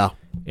Coulson? Yeah.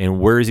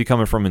 And where is he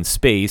coming from in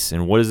space?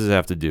 And what does this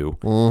have to do?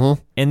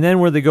 Mm-hmm. And then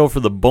where they go for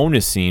the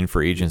bonus scene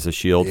for Agents of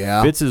S.H.I.E.L.D.,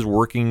 yeah. Fitz is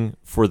working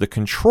for the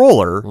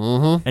controller,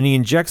 mm-hmm. and he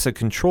injects a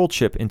control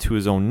chip into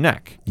his own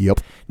neck.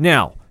 Yep.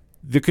 Now,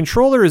 the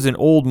controller is an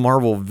old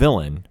Marvel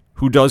villain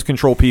who does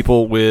control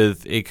people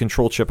with a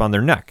control chip on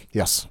their neck.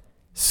 Yes.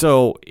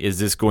 So, is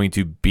this going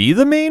to be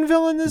the main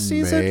villain this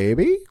season?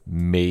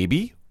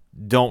 Maybe.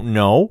 Don't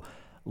know.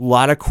 A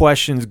lot of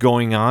questions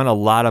going on, a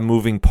lot of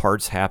moving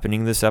parts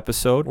happening this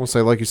episode. We'll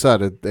say, like you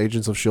said,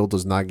 Agents of S.H.I.E.L.D.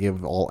 does not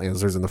give all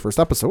answers in the first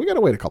episode. We got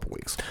to wait a couple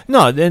weeks.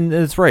 No, and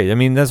that's right. I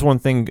mean, that's one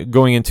thing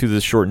going into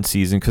this shortened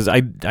season, because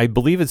I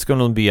believe it's going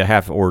to be a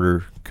half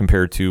order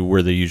compared to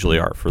where they usually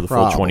are for the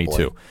full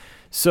 22.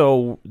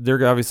 So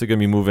they're obviously going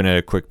to be moving at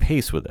a quick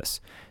pace with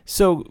this.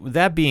 So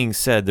that being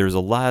said, there's a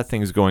lot of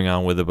things going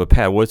on with it. But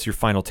Pat, what's your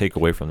final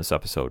takeaway from this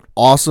episode?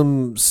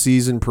 Awesome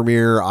season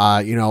premiere.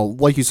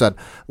 Like you said,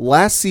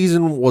 last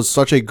season was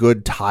such a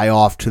good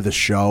tie-off to the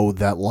show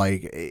that,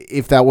 like,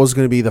 if that was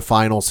going to be the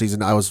final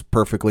season, I was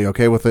perfectly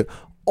okay with it.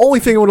 Only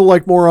thing I would have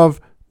liked more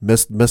of,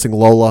 missing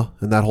Lola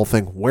and that whole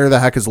thing. Where the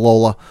heck is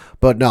Lola?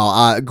 But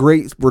no,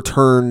 great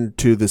return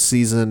to the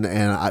season,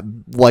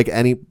 and like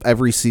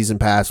every season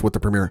past with the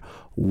premiere,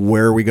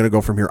 where are we going to go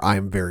from here? I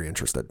am very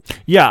interested.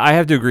 Yeah, I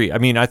have to agree. I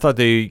mean, I thought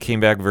they came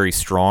back very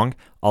strong.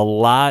 A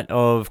lot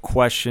of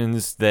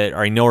questions that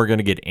I know are going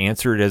to get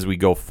answered as we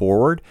go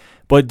forward.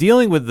 But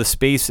dealing with the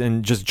space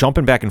and just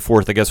jumping back and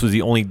forth, I guess, was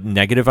the only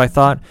negative I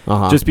thought.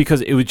 Just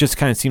because it would just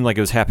kind of seem like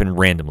it was happening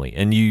randomly.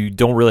 And you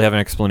don't really have an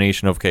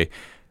explanation of, okay,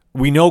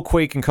 we know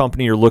Quake and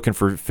company are looking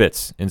for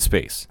Fitz in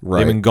space. Right.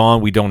 They've been gone.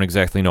 We don't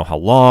exactly know how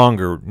long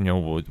or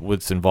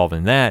what's involved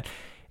in that.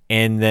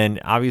 And then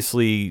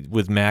obviously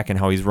with Mac and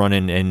how he's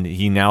running, and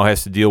he now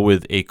has to deal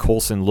with a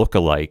Coulson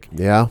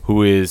lookalike,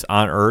 who is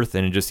on Earth,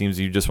 and it just seems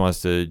he just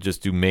wants to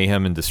just do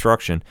mayhem and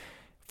destruction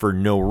for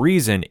no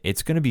reason.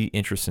 It's going to be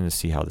interesting to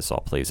see how this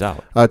all plays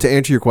out. To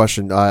answer your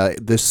question,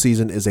 this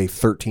season is a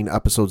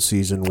 13-episode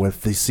season,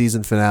 with the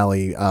season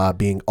finale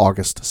being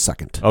August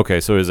 2nd. Okay,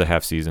 so it is a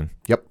half season.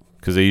 Yep.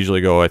 Because they usually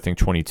go, I think,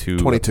 22,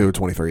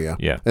 23, yeah.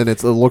 Yeah. And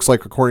it looks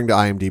like, according to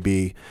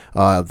IMDb,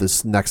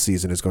 this next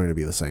season is going to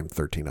be the same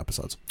 13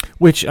 episodes.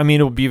 Which, I mean,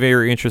 it will be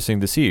very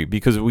interesting to see,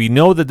 because we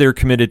know that they're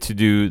committed to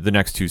do the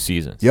next 2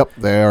 seasons. Yep,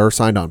 they are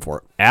signed on for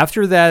it.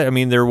 After that, I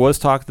mean, there was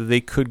talk that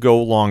they could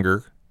go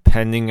longer,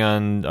 depending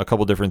on a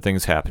couple different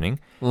things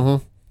happening.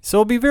 Mm-hmm. So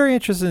it'll be very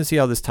interesting to see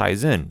how this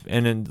ties in.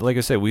 And then, like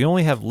I said, we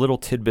only have little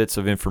tidbits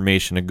of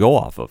information to go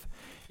off of.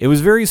 It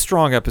was a very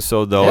strong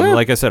episode, though. Yeah. And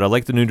like I said, I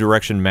like the new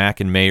direction Mac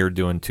and May are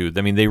doing, too.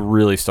 I mean, they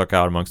really stuck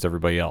out amongst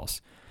everybody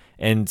else.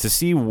 And to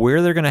see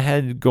where they're going to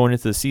head going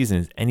into the season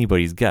is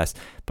anybody's guess.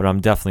 But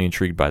I'm definitely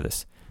intrigued by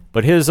this.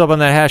 But hit us up on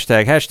that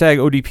hashtag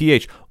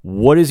ODPH.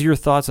 What is your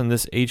thoughts on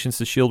this Agents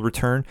of S.H.I.E.L.D.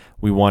 return?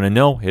 We want to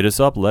know. Hit us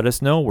up. Let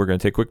us know. We're going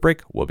to take a quick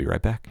break. We'll be right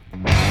back.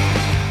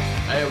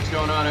 Hey, what's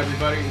going on,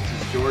 everybody?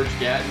 This is George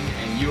Gatton,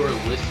 and you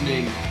are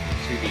listening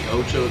to the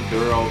Ocho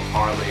Duro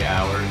Parlay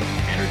Hour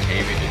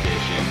Entertainment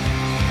Edition.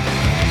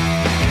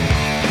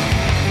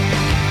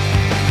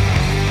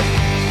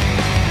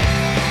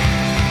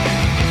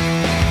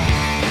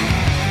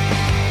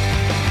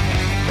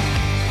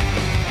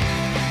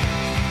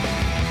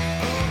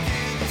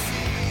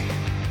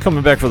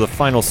 Coming back for the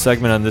final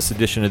segment on this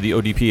edition of the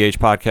ODPH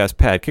podcast.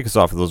 Pat, kick us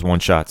off with those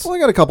one-shots. Well, I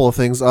got a couple of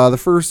things. The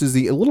first is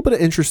a little bit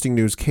of interesting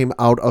news came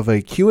out of a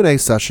Q&A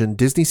session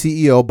Disney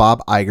CEO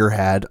Bob Iger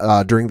had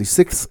during the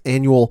 6th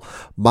annual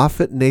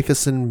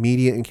Moffett-Nathanson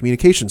Media and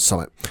Communications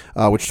Summit,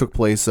 which took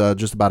place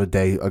just about a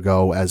day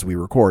ago as we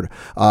record.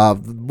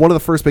 One of the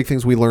first big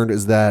things we learned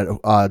is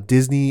that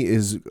Disney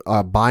is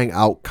buying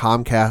out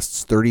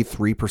Comcast's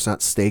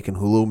 33% stake in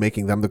Hulu,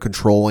 making them the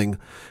controlling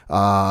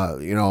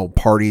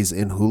parties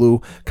in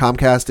Hulu.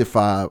 Comcast, if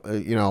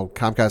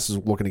Comcast is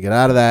looking to get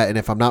out of that, and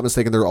if I'm not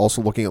mistaken, they're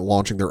also looking at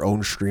launching their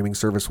own streaming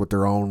service with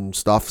their own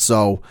stuff.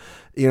 So,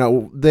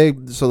 they're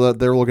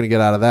looking to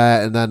get out of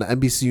that, and then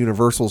NBC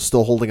Universal is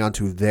still holding on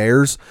to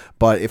theirs.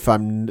 But if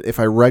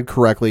I read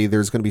correctly,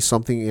 there's going to be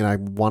something, and I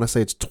want to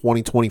say it's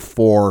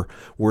 2024,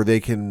 where they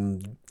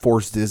can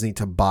force Disney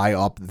to buy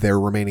up their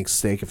remaining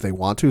stake if they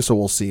want to. So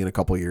we'll see in a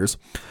couple of years.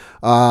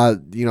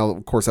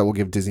 Of course, that will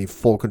give Disney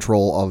full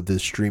control of the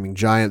streaming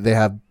giant. They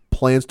have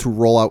plans to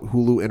roll out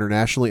Hulu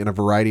internationally in a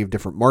variety of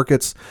different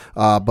markets.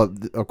 But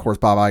of course,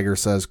 Bob Iger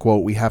says,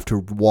 quote, "We have to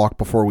walk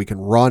before we can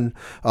run."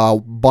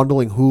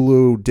 Bundling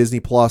Hulu, Disney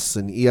Plus,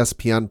 and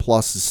ESPN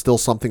Plus is still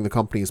something the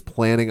company is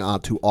planning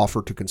to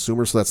offer to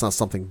consumers. So that's not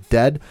something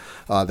dead.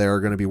 They're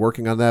going to be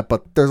working on that.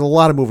 But there's a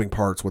lot of moving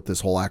parts with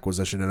this whole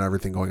acquisition and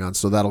everything going on.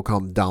 So that'll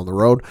come down the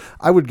road.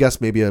 I would guess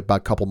maybe about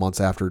a couple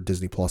months after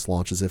Disney Plus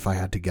launches, if I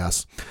had to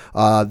guess.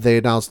 They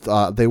announced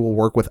they will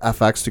work with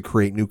FX to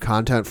create new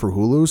content for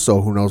Hulu.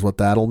 So who knows what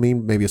that'll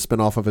mean. Maybe a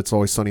spinoff of It's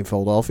Always Sunny in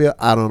Philadelphia.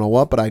 I don't know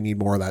what, but I need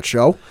more of that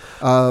show.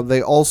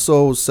 They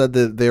also said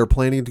that they are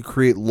planning to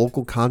create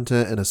local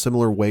content in a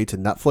similar way to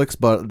Netflix,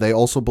 but they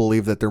also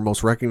believe that their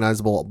most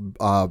recognizable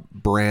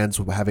brands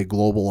will have a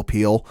global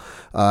appeal.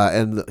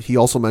 And he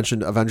also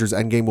mentioned Avengers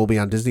Endgame will be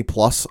on Disney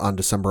Plus on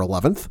December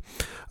 11th.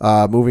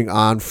 Moving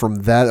on from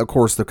that, of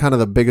course,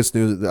 the biggest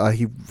news,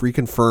 he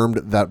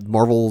reconfirmed that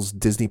Marvel's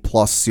Disney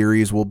Plus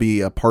series will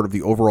be a part of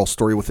the overall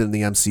story within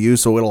the MCU,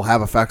 so it'll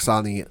have effects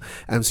on the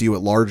MCU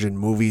at large in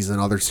movies and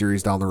other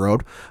series down the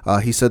road.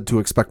 He said to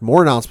expect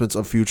more announcements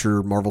of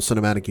future Marvel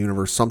Cinematic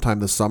Universe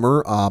sometime this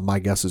summer. My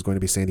guess is going to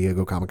be San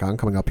Diego Comic-Con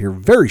coming up here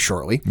very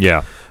shortly.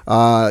 Yeah.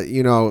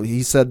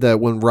 He said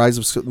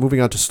that moving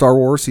on to Star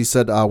Wars, he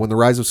said when The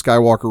Rise of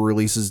Skywalker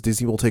releases,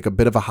 Disney will take a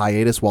bit of a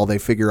hiatus while they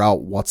figure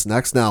out what's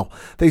next. Now,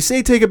 they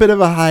say take a bit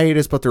of a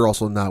hiatus, but they're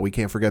also not. We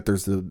can't forget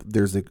there's the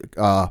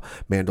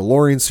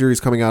Mandalorian series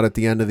coming out at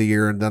the end of the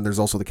year, and then there's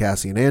also the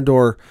Cassian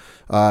Andor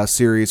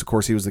series. Of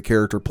course, he was the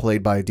character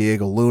played by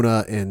Diego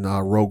Luna in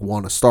Rogue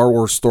One, a Star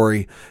Wars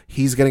story.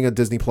 He's getting a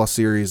Disney Plus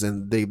series,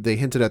 and they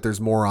hinted at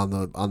there's more on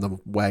the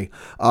way.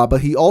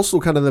 But he also,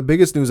 kind of the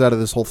biggest news out of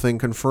this whole thing,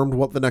 confirmed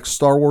what the next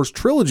Star Wars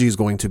trilogy is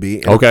going to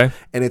be.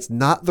 And it's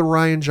not the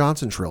Rian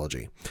Johnson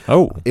trilogy.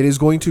 Oh, it is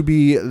going to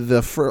be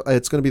the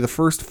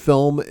first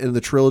film in the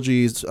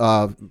trilogies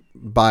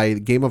by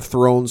Game of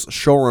Thrones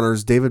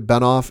showrunners David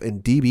Benioff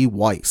and D.B.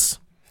 Weiss.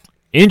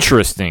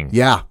 Interesting.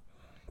 Yeah.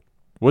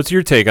 What's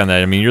your take on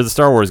that? I mean, you're the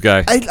Star Wars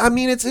guy. I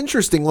mean, it's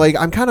interesting. Like,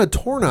 I'm kind of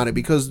torn on it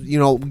because,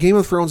 Game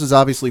of Thrones is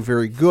obviously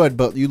very good,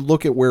 but you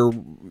look at where,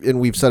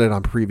 and we've said it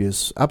on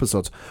previous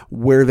episodes,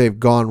 where they've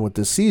gone with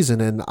this season,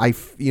 and I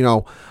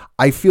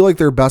feel like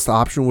their best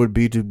option would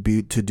be to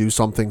do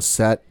something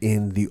set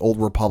in the Old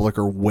Republic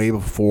or way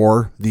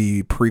before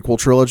the prequel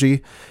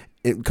trilogy,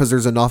 because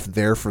there's enough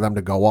there for them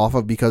to go off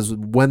of, because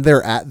when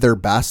they're at their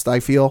best, I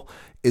feel,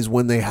 is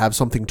when they have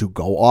something to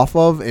go off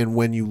of, and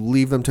when you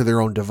leave them to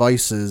their own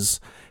devices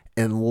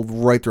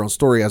and write their own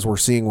story, as we're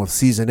seeing with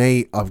season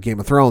 8 of Game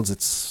of Thrones,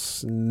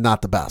 it's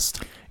not the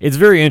best. It's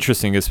very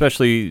interesting,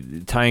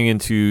 especially tying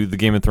into the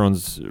Game of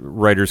Thrones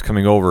writers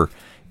coming over,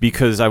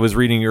 because I was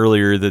reading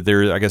earlier that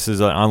there, I guess, is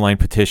an online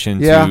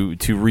petition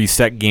to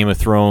reset Game of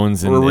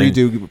Thrones and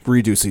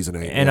redo season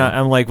 8. And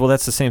I'm like, well,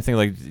 that's the same thing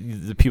like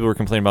the people were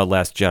complaining about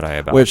Last Jedi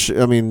about. Which,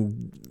 I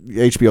mean,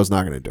 HBO's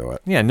not going to do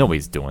it. Yeah,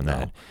 nobody's doing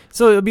that. No.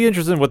 So it'll be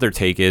interesting what their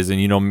take is.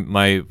 And,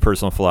 my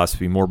personal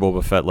philosophy, more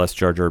Boba Fett, less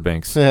Jar Jar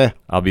Binks.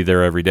 I'll be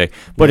there every day.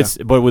 But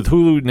but with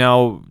Hulu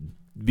now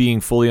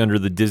being fully under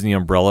the Disney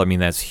umbrella, I mean,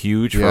 that's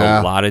huge for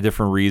a lot of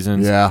different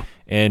reasons. Yeah.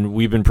 And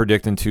we've been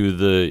predicting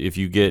if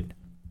you get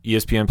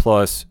ESPN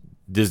Plus,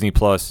 Disney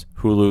Plus,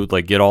 Hulu,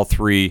 like get all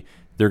three,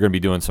 they're going to be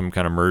doing some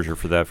kind of merger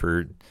for that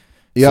for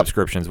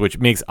subscriptions, which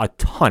makes a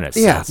ton of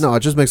sense. Yeah, no,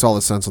 it just makes all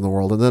the sense in the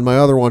world. And then my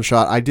other one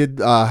shot, I did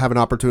have an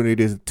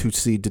opportunity to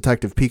see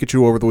Detective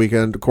Pikachu over the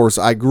weekend. Of course,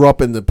 I grew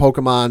up in the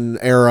Pokemon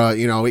era.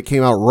 It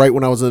came out right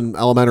when I was in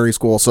elementary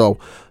school, so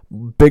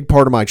big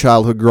part of my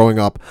childhood growing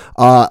up.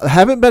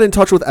 Haven't been in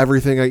touch with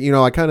everything.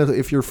 I kind of,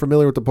 if you're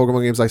familiar with the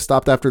Pokemon games, I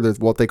stopped after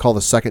what they call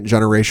the second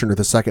generation or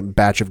the second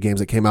batch of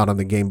games that came out on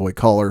the Game Boy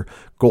Color,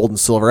 Gold and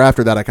Silver.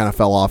 After that, I kind of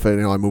fell off it.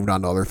 I moved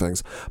on to other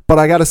things. But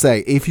I got to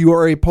say, if you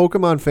are a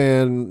Pokemon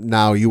fan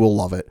now, you will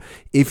love it.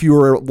 If you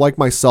are like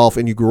myself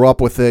and you grew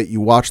up with it, you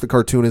watched the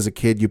cartoon as a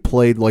kid, you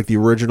played like the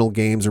original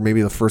games or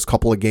maybe the first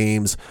couple of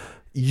games,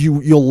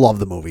 you'll love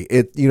the movie.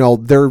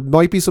 There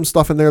might be some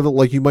stuff in there that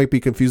like you might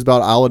be confused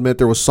about. I'll admit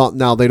there was something.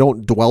 Now they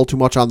don't dwell too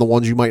much on the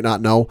ones you might not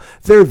know.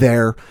 They're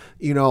there,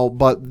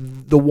 but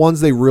the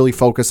ones they really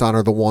focus on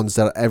are the ones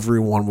that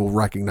everyone will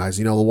recognize.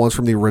 The ones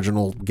from the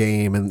original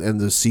game and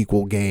the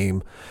sequel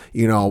game.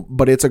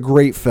 But it's a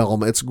great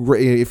film. It's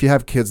great if you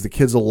have kids. The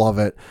kids will love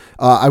it.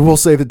 I will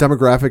say the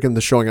demographic in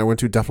the showing I went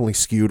to definitely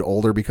skewed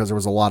older because there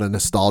was a lot of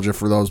nostalgia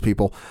for those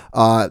people.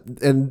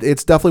 And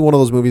it's definitely one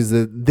of those movies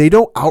that they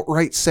don't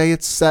outright say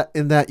it's set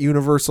in that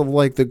universe of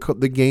like the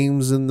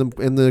games in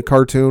the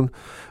cartoon,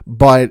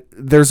 but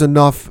there's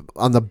enough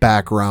on the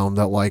background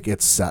that like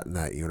it's set in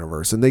that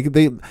universe. And they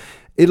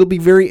It'll be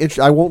very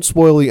interesting. I won't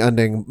spoil the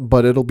ending,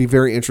 but it'll be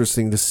very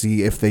interesting to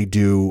see if they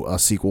do a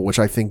sequel, which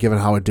I think, given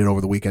how it did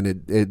over the weekend,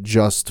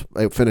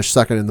 it finished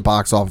second in the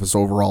box office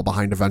overall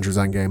behind Avengers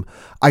Endgame.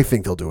 I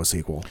think they'll do a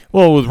sequel.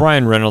 Well, with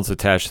Ryan Reynolds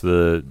attached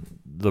to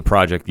the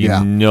project, you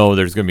know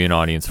there's going to be an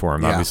audience for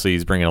him. Yeah. Obviously,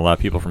 he's bringing a lot of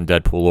people from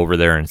Deadpool over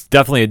there, and it's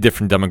definitely a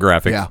different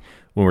demographic. Yeah.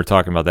 When we're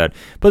talking about that.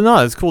 But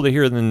no, it's cool to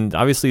hear. Then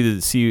obviously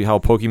to see how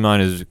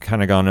Pokemon has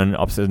kind of gone on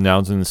ups and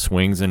downs and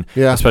swings, and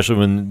especially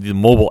when the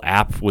mobile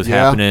app was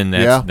happening,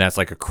 that's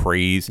like a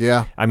craze.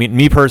 Yeah. I mean,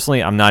 me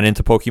personally, I'm not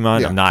into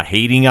Pokemon. Yeah. I'm not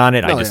hating on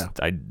it.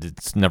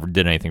 It's never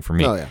did anything for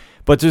me. Oh, yeah.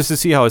 But just to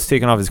see how it's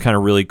taken off is kind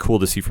of really cool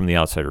to see from the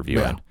outsider view.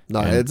 Yeah.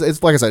 No,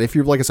 it's like I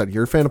said,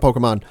 you're a fan of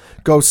Pokemon,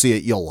 go see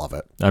it. You'll love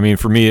it. I mean,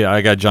 for me,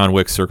 I got John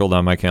Wick circled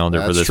on my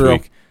calendar for this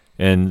week.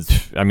 And,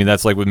 I mean,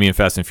 that's like with me and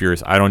Fast and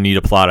Furious. I don't need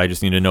a plot. I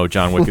just need to know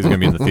John Wick is going to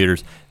be in the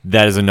theaters.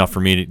 That is enough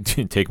for me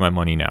to take my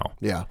money now.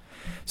 Yeah.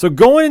 So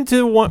going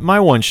into my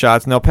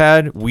one-shots. Now,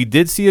 Pad, we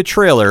did see a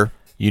trailer.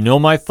 You know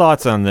my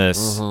thoughts on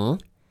this.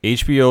 Mm-hmm.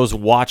 HBO's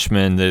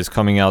Watchmen that is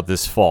coming out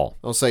this fall.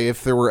 I'll say,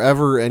 if there were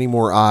ever any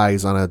more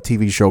eyes on a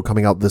TV show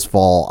coming out this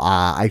fall,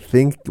 I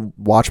think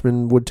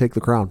Watchmen would take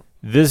the crown.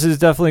 This is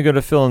definitely going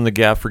to fill in the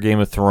gap for Game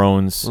of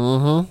Thrones.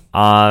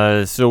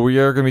 Mm-hmm. So we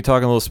are going to be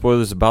talking a little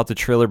spoilers about the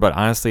trailer, but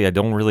honestly, I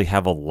don't really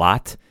have a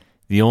lot.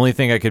 The only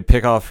thing I could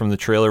pick off from the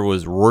trailer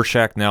was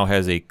Rorschach now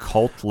has a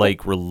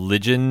cult-like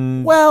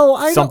religion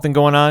something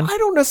going on. I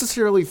don't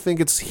necessarily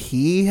think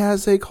he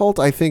has a cult.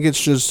 I think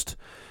it's just,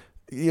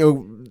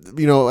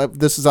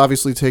 this is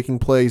obviously taking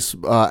place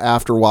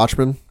after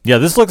Watchmen. Yeah,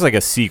 this looks like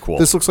a sequel.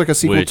 This looks like a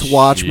sequel to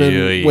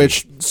Watchmen,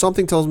 which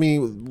something tells me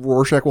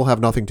Rorschach will have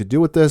nothing to do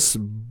with this.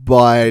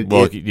 But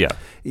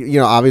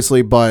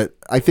obviously, but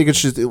I think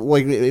it's just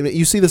like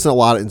you see this a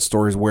lot in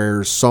stories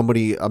where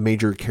a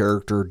major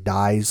character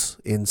dies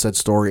in said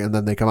story, and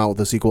then they come out with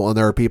a sequel, and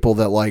there are people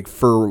that, like,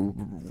 for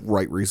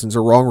right reasons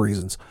or wrong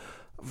reasons,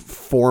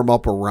 form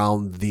up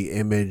around the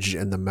image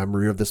and the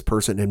memory of this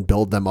person and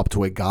build them up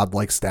to a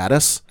godlike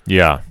status.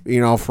 Yeah.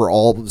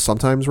 For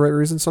sometimes right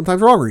reasons,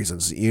 sometimes wrong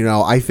reasons.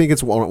 I think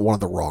it's one of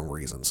the wrong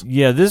reasons.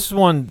 Yeah, this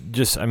one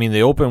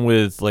they open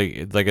with,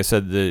 like I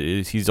said,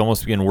 he's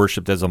almost being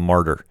worshipped as a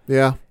martyr.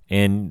 Yeah.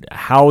 And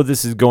how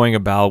this is going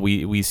about,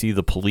 we see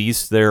the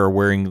police there are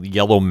wearing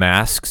yellow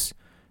masks,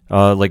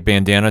 like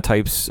bandana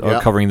types,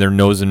 covering their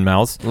nose and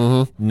mouths.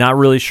 Mm-hmm. Not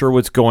really sure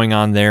what's going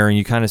on there, and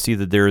you kind of see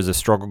that there is a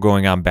struggle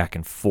going on back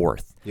and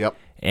forth. Yep.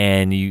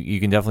 And you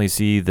can definitely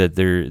see that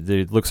there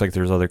looks like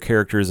there's other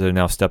characters that have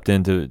now stepped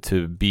in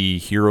to be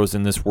heroes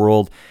in this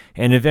world.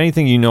 And if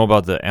anything you know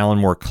about the Alan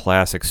Moore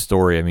classic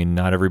story, I mean,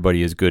 not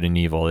everybody is good and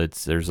evil.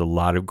 There's a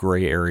lot of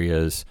gray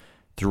areas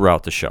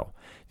throughout the show.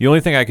 The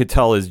only thing I could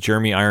tell is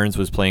Jeremy Irons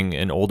was playing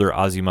an older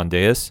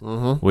Ozymandias,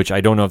 which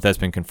I don't know if that's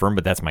been confirmed,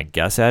 but that's my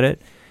guess at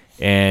it.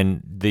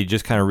 And they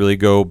just kind of really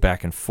go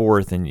back and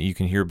forth, and you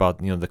can hear about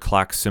the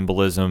clock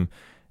symbolism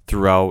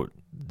throughout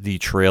the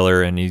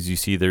trailer. And as you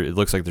see there, it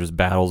looks like there's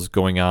battles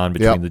going on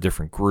between the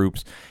different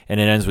groups, and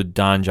it ends with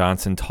Don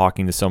Johnson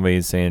talking to somebody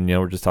and saying,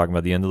 we're just talking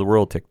about the end of the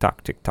world, tick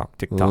tock, tick tock,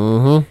 tick tock.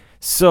 Mm-hmm.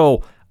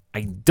 So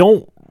I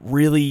don't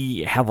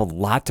really have a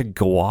lot to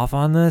go off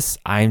on this.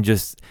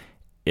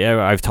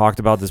 I've talked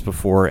about this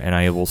before, and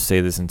I will say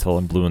this until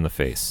I'm blue in the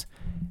face.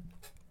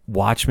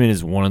 Watchmen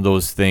is one of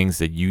those things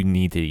that you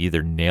need to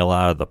either nail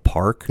out of the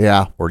park,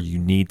 or you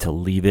need to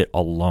leave it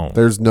alone.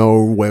 There's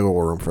no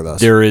wiggle room for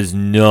this. There is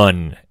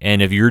none.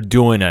 And if you're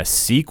doing a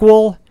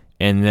sequel,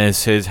 and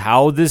this is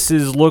how this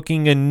is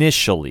looking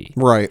initially,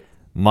 right?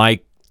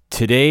 My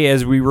today,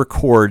 as we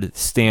record,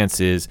 stance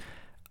is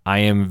I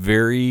am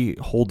very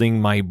holding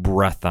my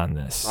breath on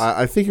this.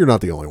 I think you're not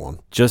the only one.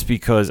 Just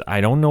because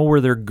I don't know where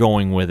they're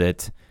going with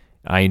it.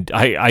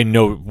 I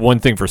know one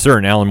thing for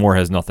certain: Alan Moore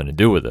has nothing to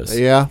do with this.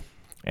 Yeah.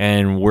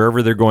 And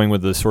wherever they're going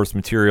with the source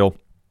material,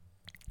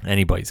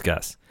 anybody's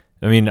guess.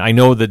 I mean, I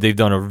know that they've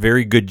done a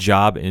very good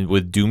job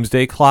with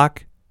Doomsday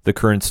Clock, the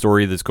current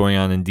story that's going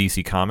on in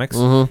DC Comics.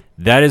 Mm-hmm.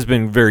 That has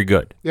been very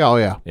good. Yeah, oh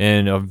yeah.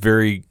 And a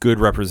very good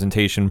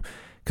representation.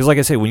 Because like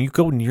I say, when you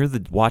go near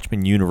the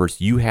Watchmen universe,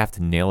 you have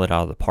to nail it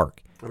out of the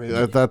park.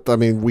 I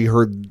mean, we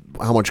heard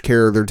how much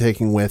care they're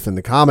taking with in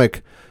the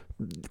comic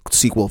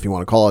sequel, if you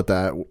want to call it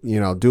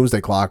that,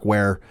 Doomsday Clock,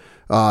 where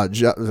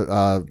Jeff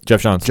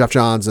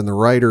Johns and the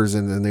writers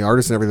and the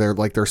artists and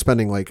everything, they're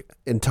spending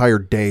entire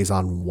days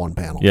on one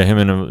panel. Yeah, him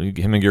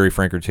and Gary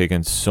Frank are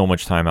taking so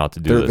much time out to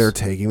do this. They're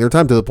taking their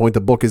time to the point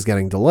the book is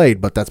getting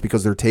delayed, but that's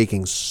because they're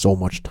taking so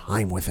much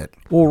time with it.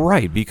 Well,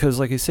 right, because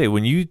like I say,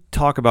 when you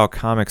talk about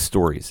comic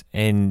stories,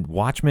 and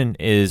Watchmen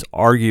is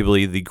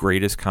arguably the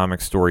greatest comic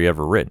story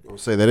ever written. I'll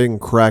say they didn't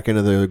crack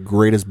into the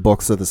greatest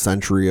books of the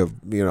century of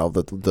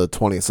the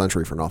 20th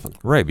century for nothing.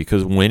 Right,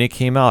 because when it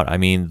came out, I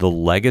mean, the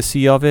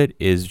legacy of it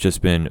is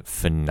just been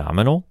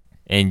phenomenal,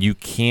 and you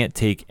can't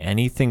take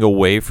anything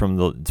away from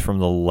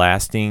the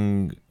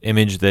lasting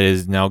image that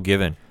is now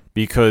given,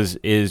 because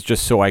it is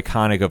just so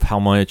iconic of how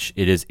much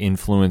it has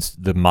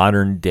influenced the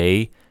modern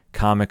day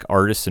comic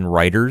artists and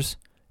writers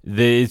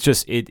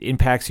It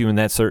impacts you in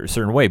that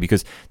certain way,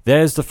 because that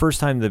is the first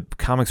time the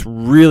comics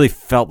really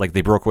felt like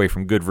they broke away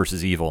from good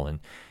versus evil and,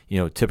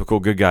 typical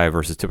good guy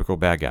versus typical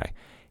bad guy.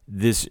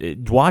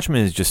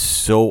 Watchmen is just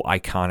so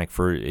iconic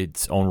for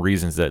its own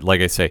reasons that,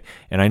 like I say,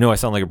 and I know I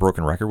sound like a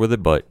broken record with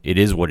it, but it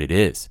is what it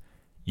is.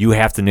 You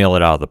have to nail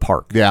it out of the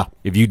park. Yeah.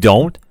 If you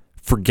don't,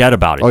 forget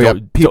about it. Oh, yeah.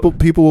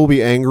 People will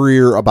be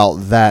angrier about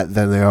that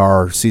than they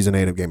are season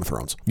 8 of Game of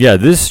Thrones. Yeah,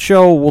 this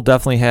show will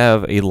definitely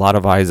have a lot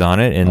of eyes on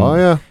it. And,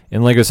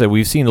 and like I said,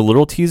 we've seen the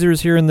little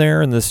teasers here and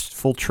there, and this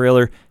full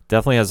trailer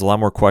definitely has a lot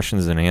more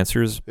questions than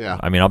answers. Yeah.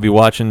 I mean, I'll be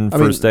watching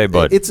first day,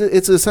 but it's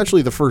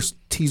essentially the first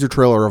teaser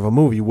trailer of a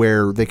movie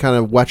where they kind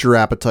of whet your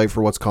appetite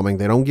for what's coming.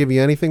 They don't give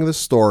you anything of the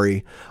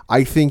story.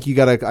 I think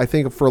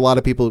for a lot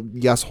of people,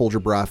 yes, hold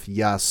your breath.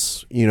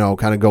 Yes,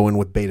 kind of go in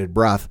with bated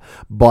breath,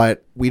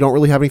 but we don't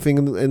really have anything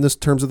in this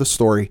terms of the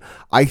story.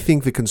 I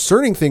think the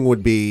concerning thing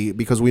would be,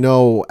 because we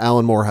know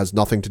Alan Moore has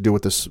nothing to do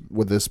with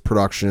this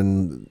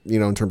production,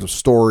 in terms of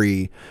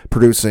story,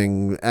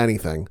 producing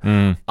anything.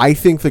 I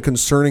think the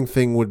concerning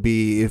thing would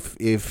be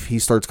if he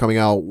starts coming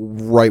out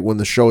right when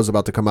the show is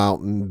about to come out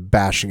and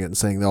bashing it and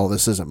saying, "Oh,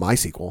 this isn't my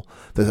sequel.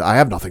 I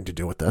have nothing to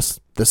do with this.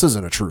 This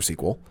isn't a true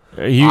sequel."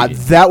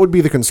 That would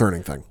be the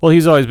concerning thing. Well,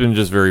 he's always been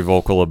just very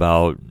vocal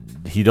about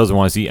he doesn't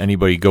want to see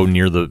anybody go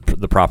near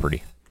the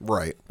property.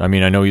 Right. I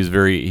mean, I know he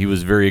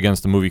was very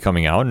against the movie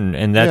coming out,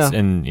 and that's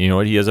and you know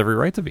what, he has every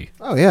right to be.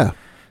 Oh yeah.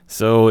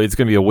 So it's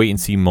going to be a wait and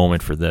see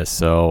moment for this.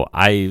 So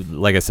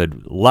like I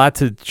said, a lot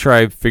to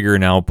try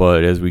figuring out,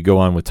 but as we go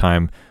on with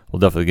time, we'll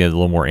definitely get a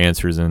little more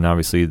answers. And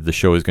obviously the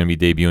show is going to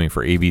be debuting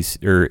for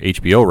ABC or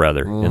HBO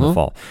rather in the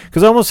fall.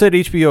 Because I almost said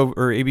HBO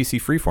or ABC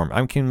Freeform.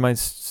 I'm getting my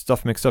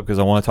stuff mixed up because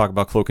I want to talk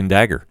about Cloak and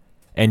Dagger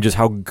and just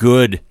how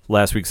good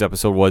last week's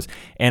episode was.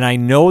 And I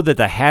know that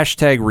the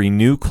hashtag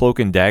Renew Cloak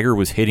and Dagger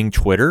was hitting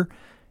Twitter.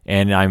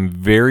 And I'm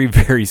very,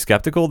 very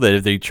skeptical that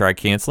if they try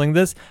canceling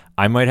this,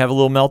 I might have a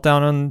little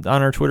meltdown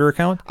on our Twitter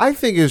account. I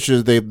think it's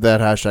just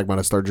that hashtag might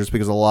have started just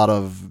because a lot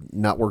of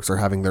networks are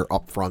having their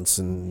upfronts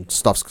and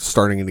stuff's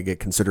starting to get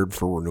considered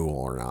for renewal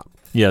or not.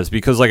 Yes,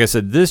 because like I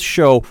said, this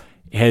show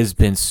has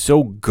been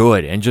so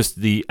good, and just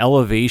the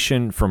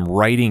elevation from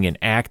writing and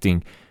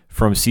acting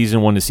from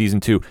season 1 to season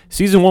 2.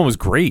 Season 1 was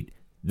great.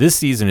 This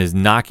season is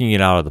knocking it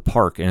out of the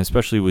park, and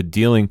especially with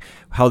dealing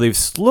how they've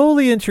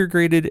slowly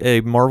integrated a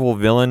Marvel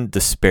villain,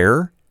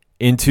 Despair,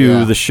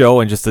 into the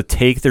show, and just the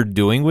take they're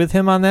doing with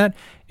him on that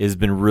has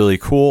been really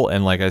cool.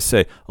 And like I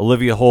say,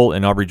 Olivia Holt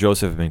and Aubrey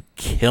Joseph have been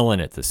killing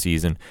it this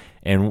season,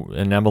 and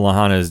Emma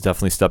Lahana has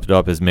definitely stepped it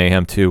up as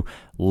Mayhem too.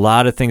 A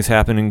lot of things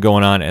happening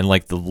going on, and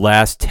like the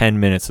last 10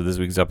 minutes of this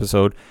week's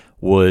episode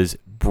was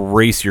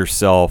brace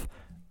yourself,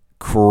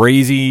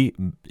 crazy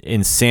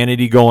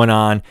insanity going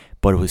on.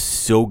 But it was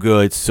so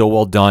good, so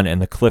well done,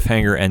 and the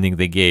cliffhanger ending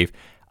they gave,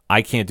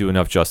 I can't do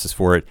enough justice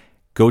for it.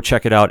 Go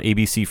check it out,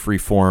 ABC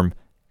Freeform.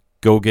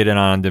 Go get it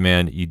on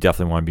demand. You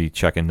definitely want to be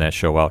checking that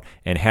show out.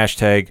 And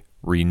hashtag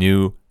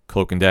Renew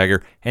Cloak and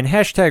Dagger, and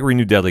hashtag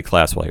Renew Deadly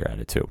Class while you're at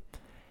it too.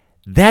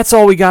 That's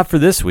all we got for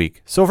this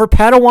week. So for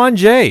Padawan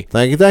J,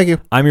 thank you.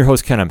 I'm your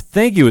host, Ken.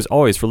 Thank you as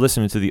always for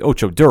listening to the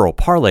Ocho Duro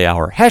Parlay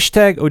Hour,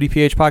 hashtag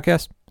ODPH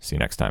podcast. See you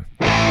next time.